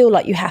don't feel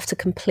like you have to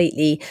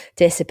completely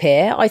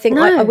disappear. I think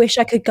I wish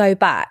I could go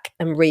back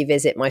and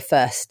revisit my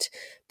first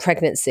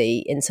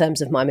pregnancy in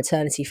terms of my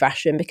maternity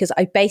fashion, because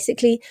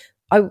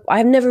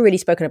I've never really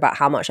spoken about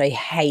how much I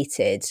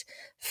hated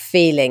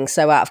feeling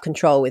so out of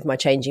control with my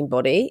changing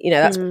body.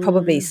 That's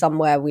probably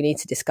somewhere we need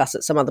to discuss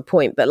at some other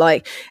point. But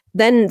like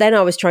then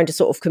I was trying to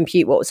sort of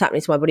compute what was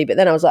happening to my body. But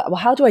then I was like, well,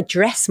 how do I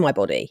dress my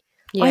body?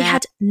 Yeah. I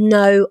had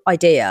no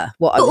idea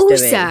what I was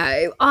doing.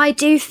 Also, I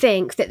do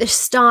think that the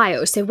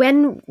style, so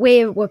when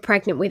we were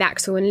pregnant with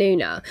Axel and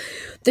Luna,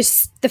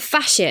 the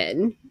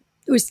fashion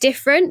was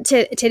different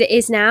to it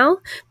is now,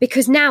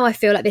 because now I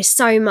feel like there's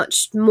so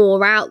much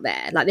more out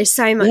there. Like there's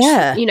so much,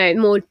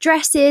 more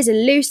dresses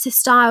and looser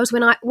styles.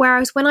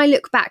 Whereas when I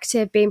look back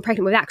to being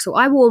pregnant with Axel,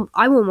 I wore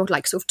more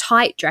like sort of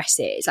tight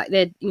dresses, like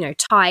the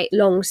tight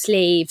long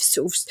sleeves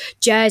sort of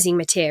jersey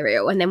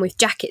material, and then with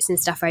jackets and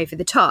stuff over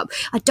the top.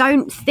 I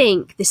don't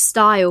think the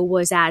style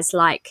was as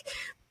like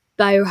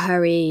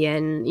boho-y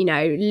and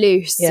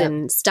loose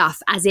and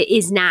stuff as it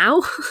is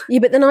now. Yeah,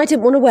 but then I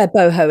didn't want to wear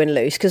boho and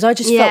loose because I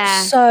just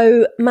felt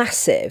so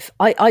massive.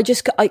 I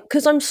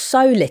because I'm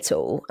so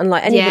little, and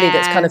like anybody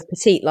that's kind of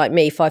petite like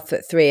me,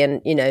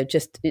 5'3", and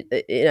just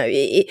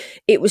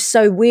it was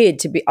so weird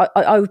to be.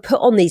 I would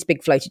put on these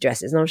big floaty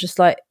dresses, and I was just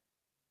like,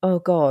 oh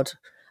god,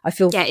 I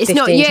feel it's 15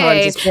 not you.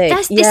 times as big.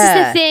 This is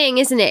the thing,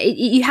 isn't it?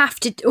 You have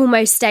to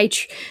almost stay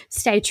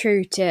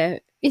true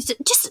to. It's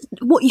just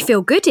what you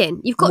feel good in.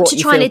 You've got to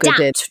try and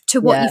adapt to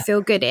what you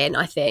feel good in,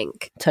 I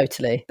think.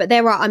 Totally. But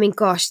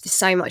gosh, they're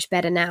so much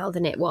better now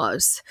than it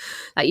was.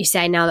 Like you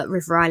say, now that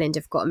River Island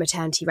have got a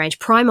maternity range,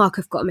 Primark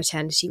have got a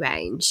maternity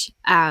range.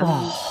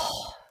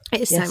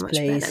 It's so much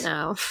better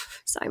now.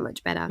 So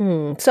much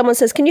better. Someone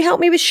says, can you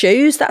help me with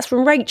shoes? That's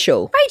from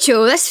Rachel.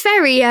 Rachel, that's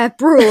very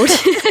broad.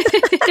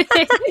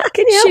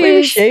 Can you help me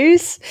with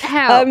shoes?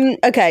 Help.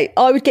 Okay,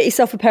 I would get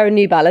yourself a pair of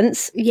New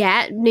Balance.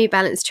 Yeah, New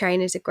Balance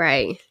trainers are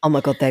great. Oh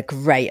my God, they're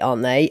great,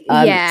 aren't they?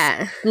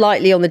 Yeah.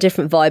 Slightly on the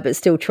different vibe, but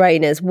still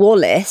trainers.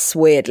 Wallace,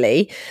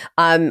 weirdly.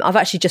 I've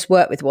actually just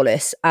worked with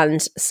Wallace,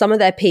 and some of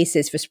their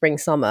pieces for spring,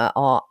 summer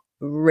are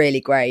really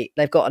great.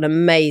 They've got an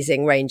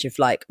amazing range of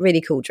like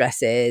really cool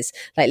dresses,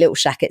 like little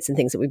shackets and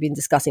things that we've been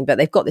discussing, but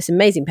they've got this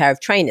amazing pair of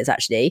trainers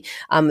actually.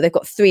 They've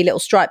got 3 little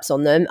stripes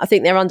on them. I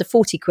think they're under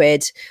 40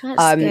 quid.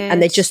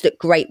 And they just look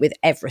great with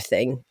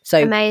everything.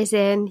 So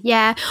amazing.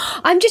 Yeah.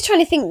 I'm just trying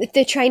to think that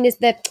the trainers,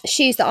 the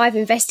shoes that I've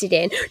invested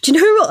in. Do you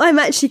know what I'm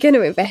actually going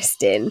to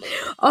invest in?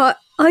 I'm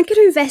going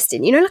to invest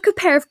in, like a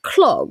pair of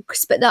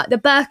clogs, but like the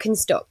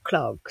Birkenstock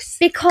clogs.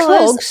 Because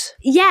clogs?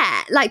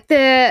 Yeah, like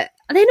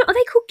are they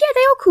called? Yeah, they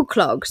are called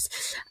clogs.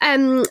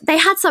 They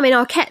had some in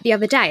Arquette the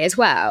other day as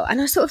well, and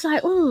I was sort of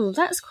like, oh,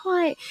 that's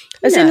quite.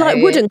 As in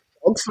like wooden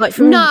clogs, like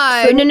from no,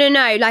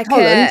 like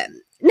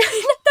No,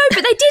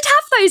 but they did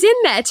have those in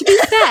there, to be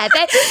fair.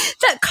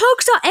 That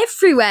clogs are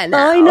everywhere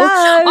now. I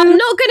know.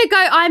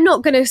 I'm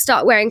not going to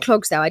start wearing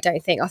clogs, though, I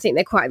don't think. I think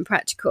they're quite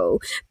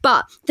impractical.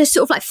 But the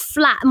sort of like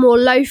flat, more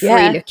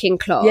loafery looking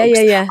clogs.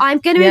 Yeah. I'm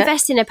going to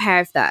invest in a pair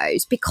of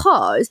those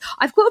because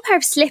I've got a pair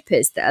of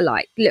slippers that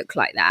are look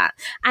like that.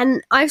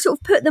 And I sort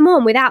of put them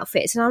on with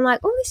outfits and I'm like,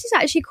 oh, this is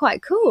actually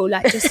quite cool.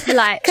 Like just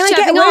like Can I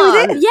get away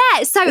on. with it?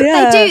 Yeah, so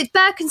they do.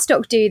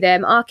 Birkenstock do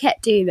them.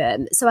 Arquette do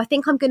them. So I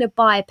think I'm going to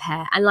buy a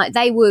pair, and like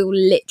they will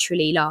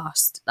literally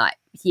last like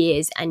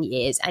years and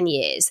years and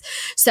years.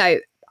 So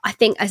I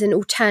think as an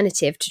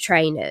alternative to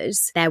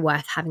trainers, they're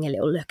worth having a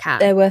little look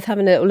at.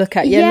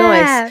 Yeah,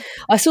 nice.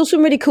 I saw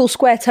some really cool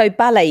square-toed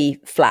ballet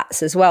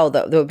flats as well they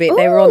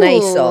were on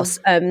ASOS.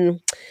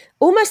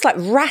 Almost like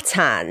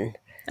rattan.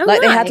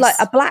 They had like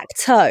a black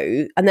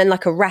toe and then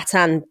like a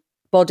rattan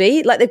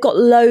body. Like they've got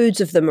loads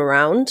of them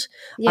around.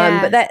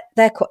 But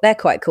they're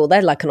quite cool.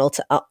 They're like an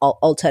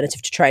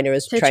alternative to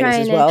trainers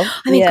as well.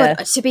 I mean,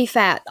 God, to be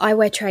fair, I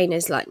wear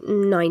trainers like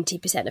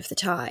 90% of the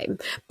time,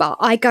 but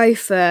I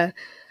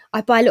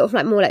buy a lot of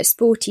like more like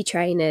sporty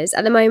trainers.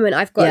 At the moment,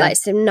 I've got like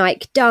some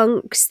Nike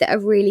Dunks that are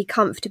really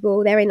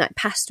comfortable. They're in like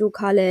pastel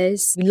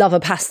colours. You love a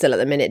pastel at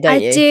the minute,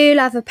 don't you? I do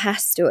love a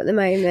pastel at the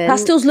moment.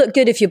 Pastels look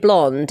good if you're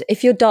blonde.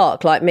 If you're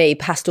dark like me,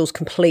 pastels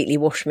completely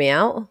wash me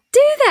out.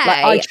 Do they?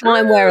 Like I try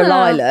and wear a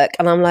lilac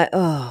and I'm like,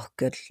 oh,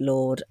 good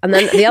Lord. And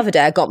then the other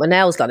day I got my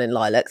nails done in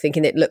lilac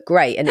thinking it looked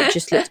great and it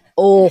just looked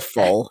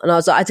awful. And I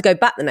was like, I had to go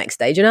back the next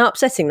day. Do you know how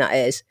upsetting that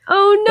is?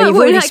 Oh, no. You've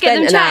already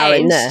spent an hour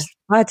in there.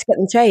 I had to get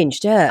them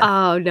changed,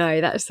 Oh,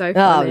 no, that's so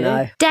funny. Oh,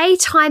 no.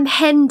 Daytime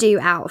hen do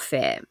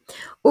outfit.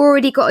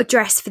 Already got a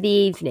dress for the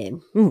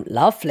evening.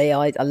 Lovely.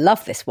 I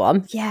love this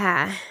one.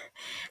 Yeah.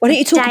 Why don't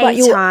you talk about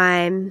your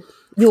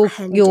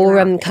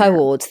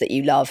coords that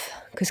you love?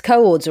 Because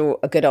coords are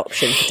a good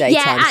option for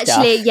daytime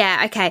stuff.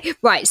 Okay.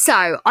 Right,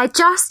 so I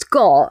just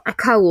got a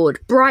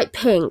coord, bright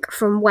pink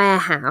from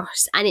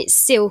Warehouse, and it's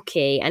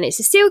silky, and it's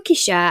a silky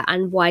shirt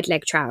and wide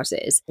leg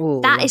trousers.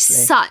 Ooh, that is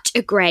such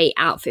a great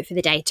outfit for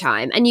the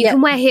daytime. And you can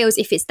wear heels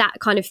if it's that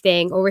kind of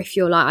thing, or if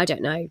you're like, I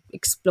don't know,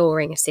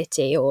 exploring a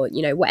city or,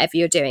 you know, whatever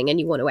you're doing and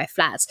you want to wear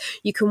flats,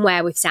 you can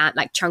wear with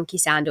like chunky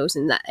sandals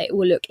and that it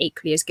will look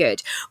equally as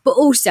good. But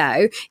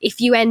also,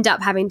 if you end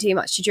up having too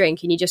much to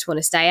drink and you just want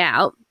to stay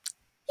out,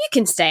 you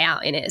can stay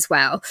out in it as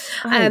well.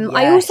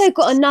 I also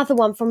got another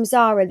one from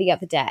Zara the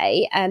other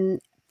day,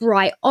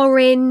 bright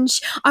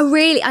orange. I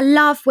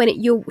love when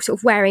you're sort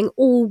of wearing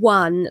all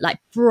one like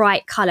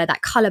bright colour.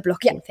 That colour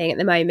blocking thing at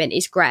the moment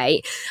is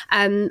great.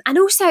 And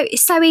also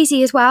it's so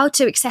easy as well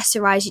to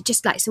accessorise. You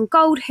just like some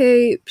gold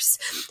hoops,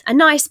 a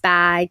nice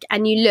bag,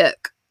 and you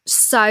look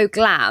so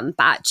glam,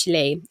 but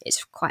actually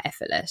it's quite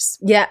effortless.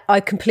 Yeah, I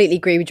completely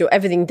agree with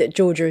everything that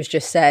Georgia has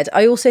just said.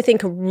 I also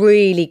think a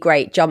really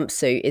great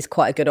jumpsuit is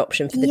quite a good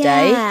option for the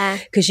day,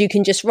 because you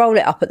can just roll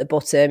it up at the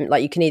bottom.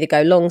 Like you can either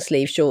go long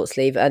sleeve, short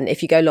sleeve, and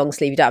if you go long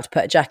sleeve you don't have to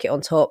put a jacket on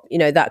top, you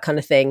know, that kind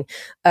of thing.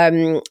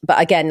 But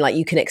again, like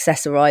you can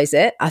accessorize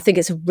it. I think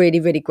it's a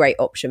really, really great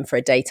option for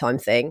a daytime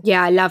thing.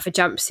 Yeah, I love a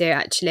jumpsuit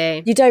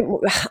actually.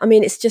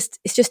 It's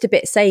just a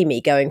bit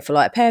samey going for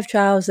like a pair of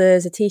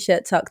trousers, a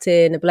t-shirt tucked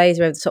in, a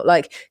blazer over the top,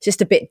 like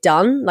just a bit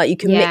done. Like you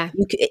can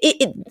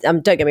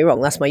don't get me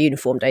wrong, that's my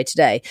uniform day to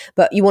day,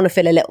 but you want to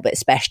feel a little bit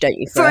special, don't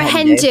you, for a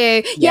hen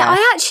do. Yeah,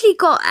 I actually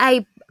got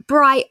a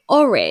bright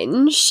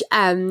orange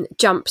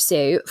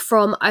jumpsuit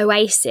from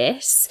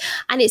Oasis,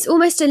 and it's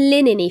almost a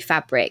linen-y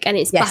fabric, and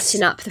it's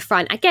button up the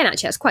front. Again,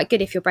 actually that's quite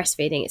good if you're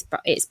breastfeeding.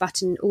 It's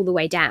buttoned all the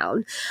way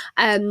down,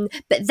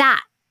 but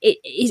that it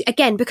is,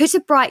 again, because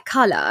of bright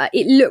colour,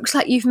 it looks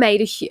like you've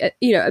made a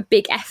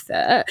big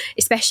effort,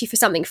 especially for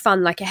something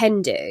fun like a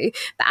hen do,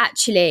 but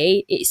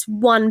actually it's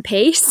one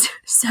piece,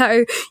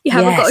 so you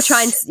haven't got to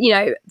try and, you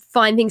know,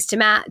 find things to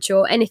match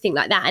or anything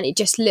like that, and it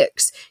just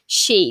looks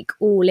chic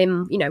all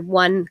in, you know,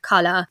 one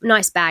colour.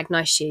 Nice bag,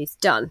 nice shoes,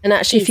 done. And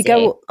actually if you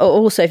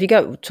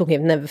go talking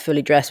of Never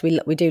Fully Dressed, we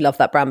do love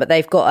that brand, but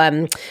they've got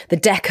the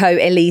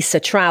Deco Elisa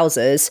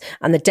trousers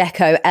and the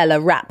Deco Ella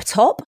wrap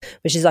top,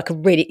 which is like a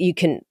really,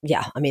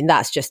 I mean,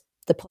 that's just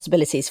the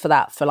possibilities for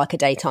that for like a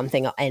daytime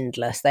thing are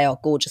endless. They are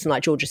gorgeous. And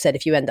like Georgia said,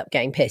 if you end up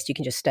getting pissed, you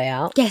can just stay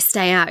out. Yeah,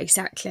 stay out,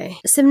 exactly.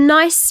 Some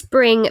nice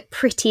spring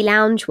pretty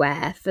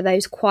loungewear for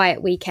those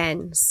quiet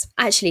weekends.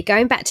 Actually,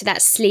 going back to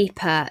that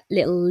sleeper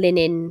little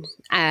linen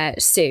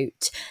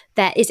suit,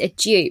 there is a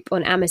dupe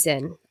on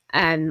Amazon.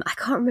 I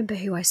can't remember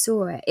who I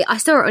saw it. I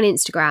saw it on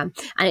Instagram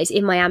and it's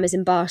in my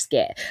Amazon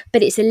basket,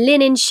 but it's a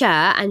linen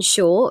shirt and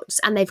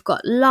shorts, and they've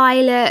got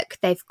lilac,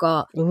 they've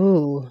got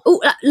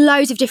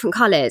loads of different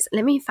colours.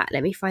 Let me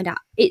find out.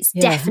 It's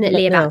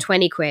definitely about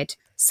 20 quid,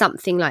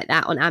 something like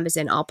that on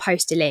Amazon. I'll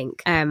post a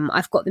link.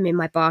 I've got them in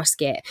my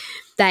basket.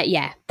 That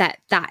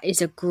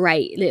is a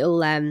great little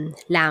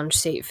lounge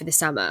suit for the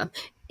summer.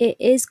 It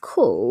is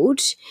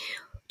called...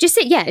 it's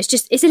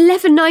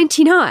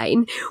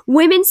 $11.99.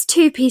 Women's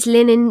two-piece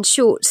linen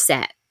short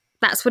set.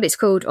 That's what it's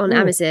called on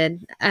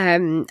Amazon.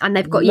 And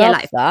they've got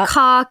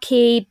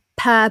khaki,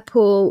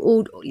 purple,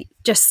 all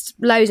just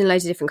loads and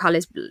loads of different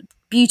colours.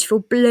 Beautiful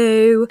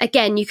blue.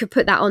 Again, you could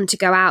put that on to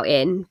go out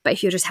in, but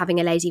if you're just having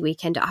a lazy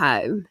weekend at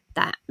home,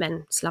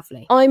 it's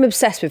lovely. I'm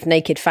obsessed with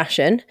Naked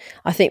Fashion.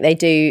 I think they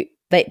do.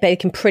 They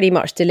can pretty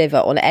much deliver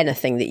on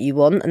anything that you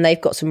want, and they've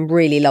got some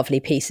really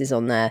lovely pieces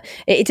on there.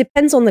 It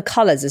depends on the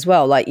colours as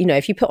well. Like, you know,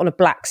 if you put on a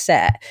black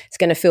set, it's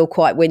going to feel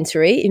quite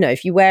wintry. You know,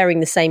 if you're wearing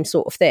the same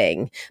sort of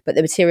thing, but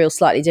the material's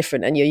slightly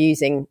different and you're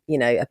using, you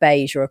know, a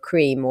beige or a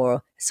cream or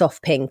a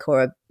soft pink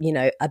or a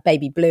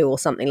baby blue or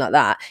something like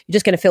that, you're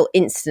just going to feel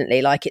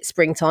instantly like it's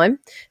springtime.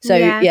 So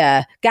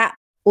Gap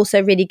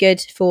also really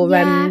good for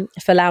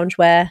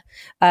loungewear.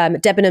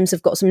 Debenhams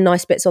have got some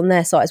nice bits on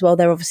their site as well.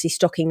 They're obviously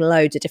stocking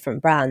loads of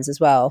different brands as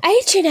well.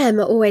 H&M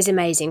are always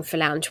amazing for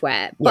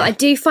loungewear, but I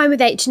do find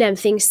with H&M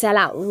things sell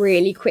out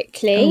really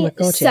quickly. Oh my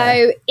God,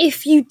 so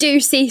if you do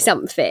see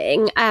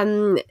something,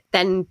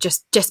 then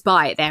just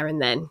buy it there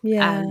and then.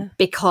 Yeah.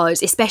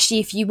 Because especially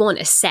if you want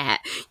a set,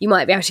 you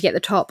might be able to get the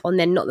top on,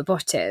 then not the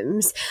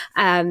bottoms.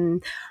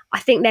 I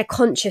think their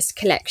Conscious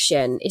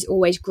collection is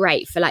always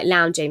great for like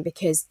lounging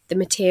because the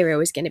material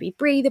is going to be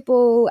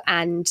breathable,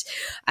 and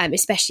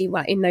especially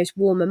in those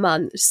warmer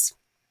months,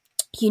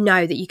 you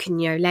know that you can,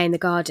 lay in the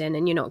garden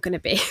and you're not going to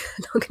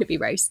be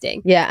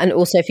roasting. Yeah, and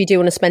also if you do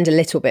want to spend a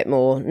little bit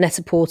more,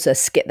 Net-a-Porter,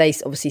 they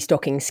obviously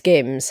stocking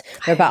Skims.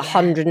 They're about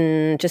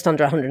just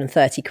under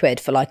 130 quid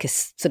for like a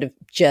sort of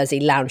jersey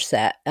lounge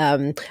set,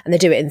 and they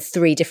do it in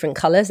 3 different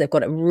colours. They've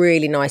got a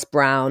really nice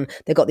brown,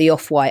 they've got the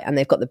off-white, and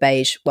they've got the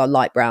beige,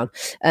 light brown.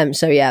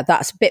 So yeah,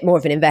 that's a bit more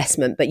of an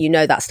investment, but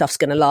that stuff's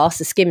going to last.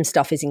 The Skims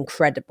stuff is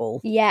incredible.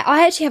 Yeah,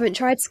 I actually haven't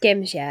tried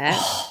Skims yet.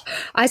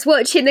 I was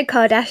watching the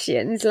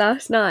Kardashians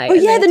last night.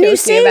 Oh yeah, the new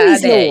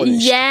series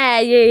launched.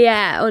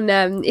 Yeah. On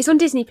it's on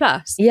Disney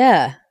Plus.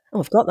 Yeah. Oh,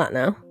 I've got that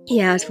now.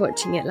 Yeah, I was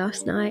watching it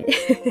last night.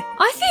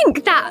 I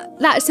think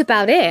that's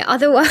about it.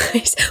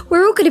 Otherwise,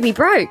 we're all going to be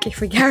broke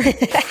if we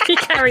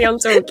carry on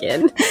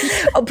talking.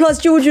 Plus,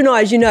 Georgia and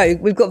I, as you know,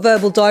 we've got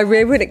verbal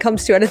diarrhea when it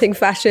comes to anything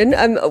fashion.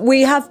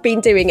 We have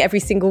been doing every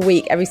single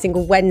week, every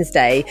single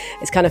Wednesday.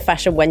 It's kind of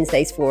Fashion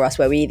Wednesdays for us,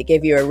 where we either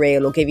give you a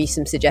reel or give you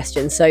some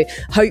suggestions. So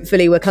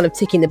hopefully we're kind of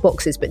ticking the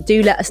boxes. But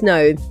do let us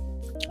know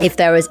if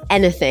there is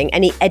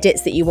any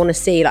edits that you want to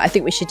see. Like, I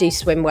think we should do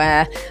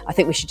swimwear. I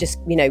think we should just,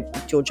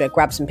 Georgia,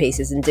 grab some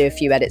pieces and do a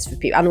few edits for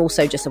people, and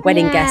also just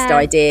wedding guest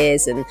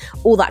ideas and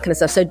all that kind of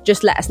stuff. So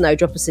just let us know.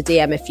 Drop us a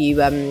DM if you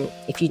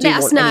do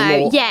let want any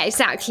more. Yeah,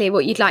 exactly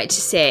what you'd like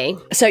to see.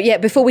 So yeah,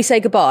 before we say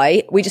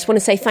goodbye, we just want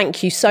to say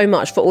thank you so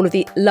much for all of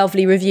the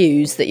lovely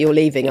reviews that you're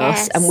leaving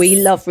us, and we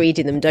love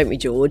reading them, don't we,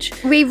 George?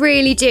 We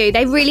really do.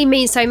 They really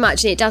mean so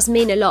much, and it does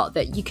mean a lot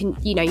that you can,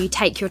 you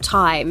take your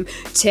time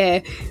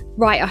to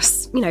write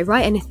us,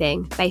 write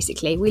anything,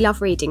 basically. We love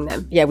reading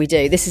them. Yeah, we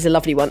do. This is a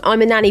lovely one.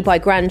 I'm a nanny by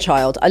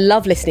grandchild. I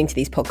love listening to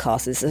these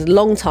podcasts. It's a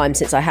long time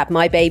since I had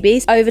my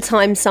babies. Over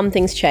time, some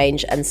things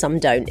change and some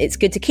don't. It's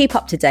good to keep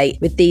up to date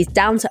with these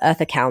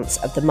down-to-earth accounts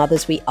of the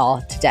mothers we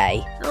are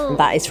today. And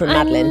that is from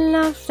Madeline.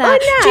 I love that.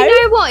 Do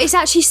you know what? It's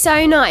actually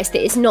so nice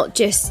that it's not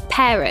just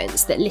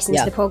parents that listen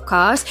to the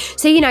podcast.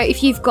 So,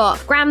 if you've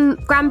got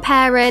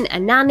grandparent, a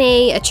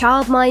nanny, a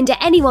childminder,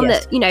 anyone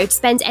that,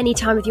 spends any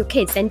time with your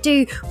kids, then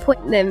do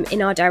point them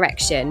in our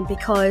direction,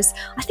 because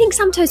I think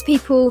sometimes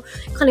people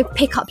kind of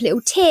pick up little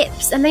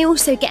tips, and they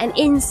also get an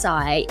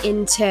insight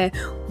into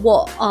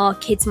what our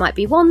kids might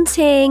be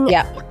wanting.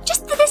 Yeah.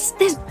 Just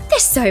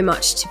there's so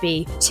much to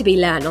be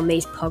learned on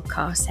these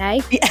podcasts,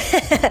 hey?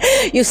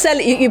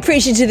 You're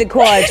preaching to the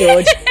choir,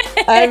 George.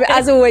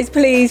 As always,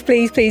 please,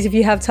 if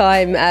you have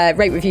time,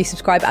 rate, review,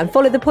 subscribe, and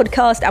follow the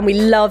podcast. And we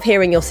love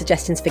hearing your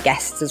suggestions for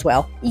guests as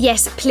well.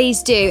 Yes,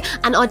 please do.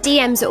 And our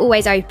DMs are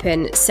always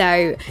open,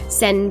 so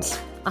send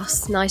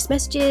us nice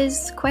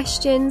messages,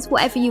 questions,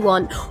 whatever you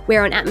want.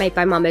 We're on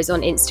 @MadeByMamas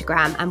on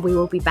Instagram, and we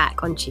will be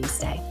back on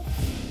Tuesday.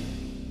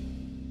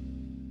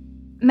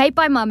 Made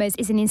by Mamas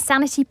is an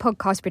Insanity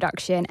podcast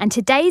production, and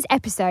today's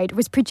episode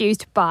was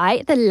produced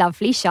by the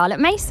lovely Charlotte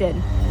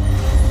Mason.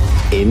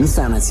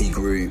 Insanity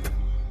Group.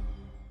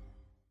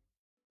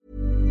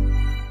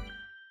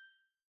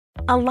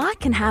 A lot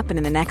can happen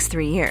in the next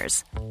 3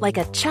 years. Like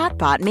a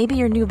chatbot may be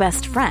your new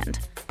best friend.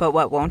 But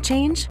what won't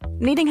change?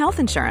 Needing health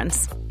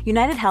insurance.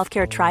 United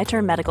Healthcare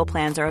Tri-Term Medical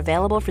Plans are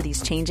available for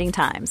these changing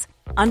times.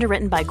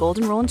 Underwritten by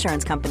Golden Rule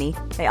Insurance Company,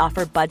 they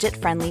offer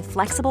budget-friendly,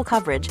 flexible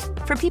coverage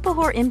for people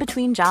who are in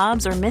between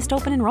jobs or missed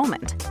open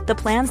enrollment. The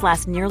plans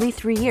last nearly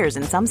 3 years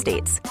in some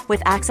states,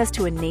 with access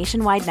to a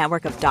nationwide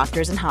network of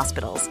doctors and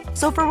hospitals.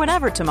 So for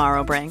whatever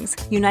tomorrow brings,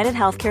 United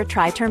Healthcare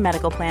Tri-Term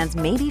Medical Plans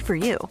may be for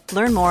you.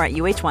 Learn more at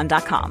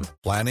uh1.com.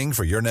 Planning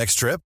for your next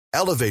trip?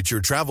 Elevate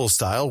your travel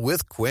style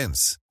with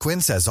Quince.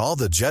 Quince has all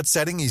the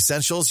jet-setting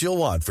essentials you'll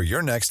want for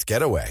your next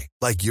getaway,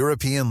 like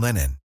European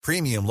linen,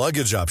 premium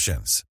luggage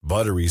options,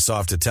 buttery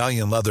soft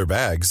Italian leather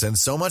bags, and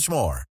so much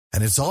more.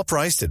 And it's all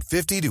priced at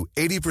 50 to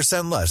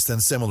 80% less than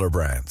similar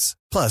brands.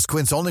 Plus,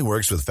 Quince only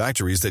works with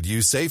factories that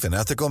use safe and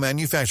ethical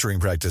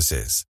manufacturing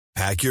practices.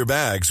 Pack your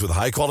bags with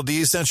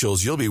high-quality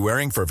essentials you'll be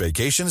wearing for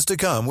vacations to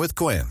come with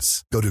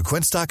Quince. Go to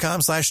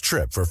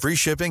quince.com/trip for free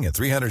shipping and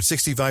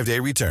 365-day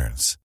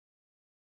returns.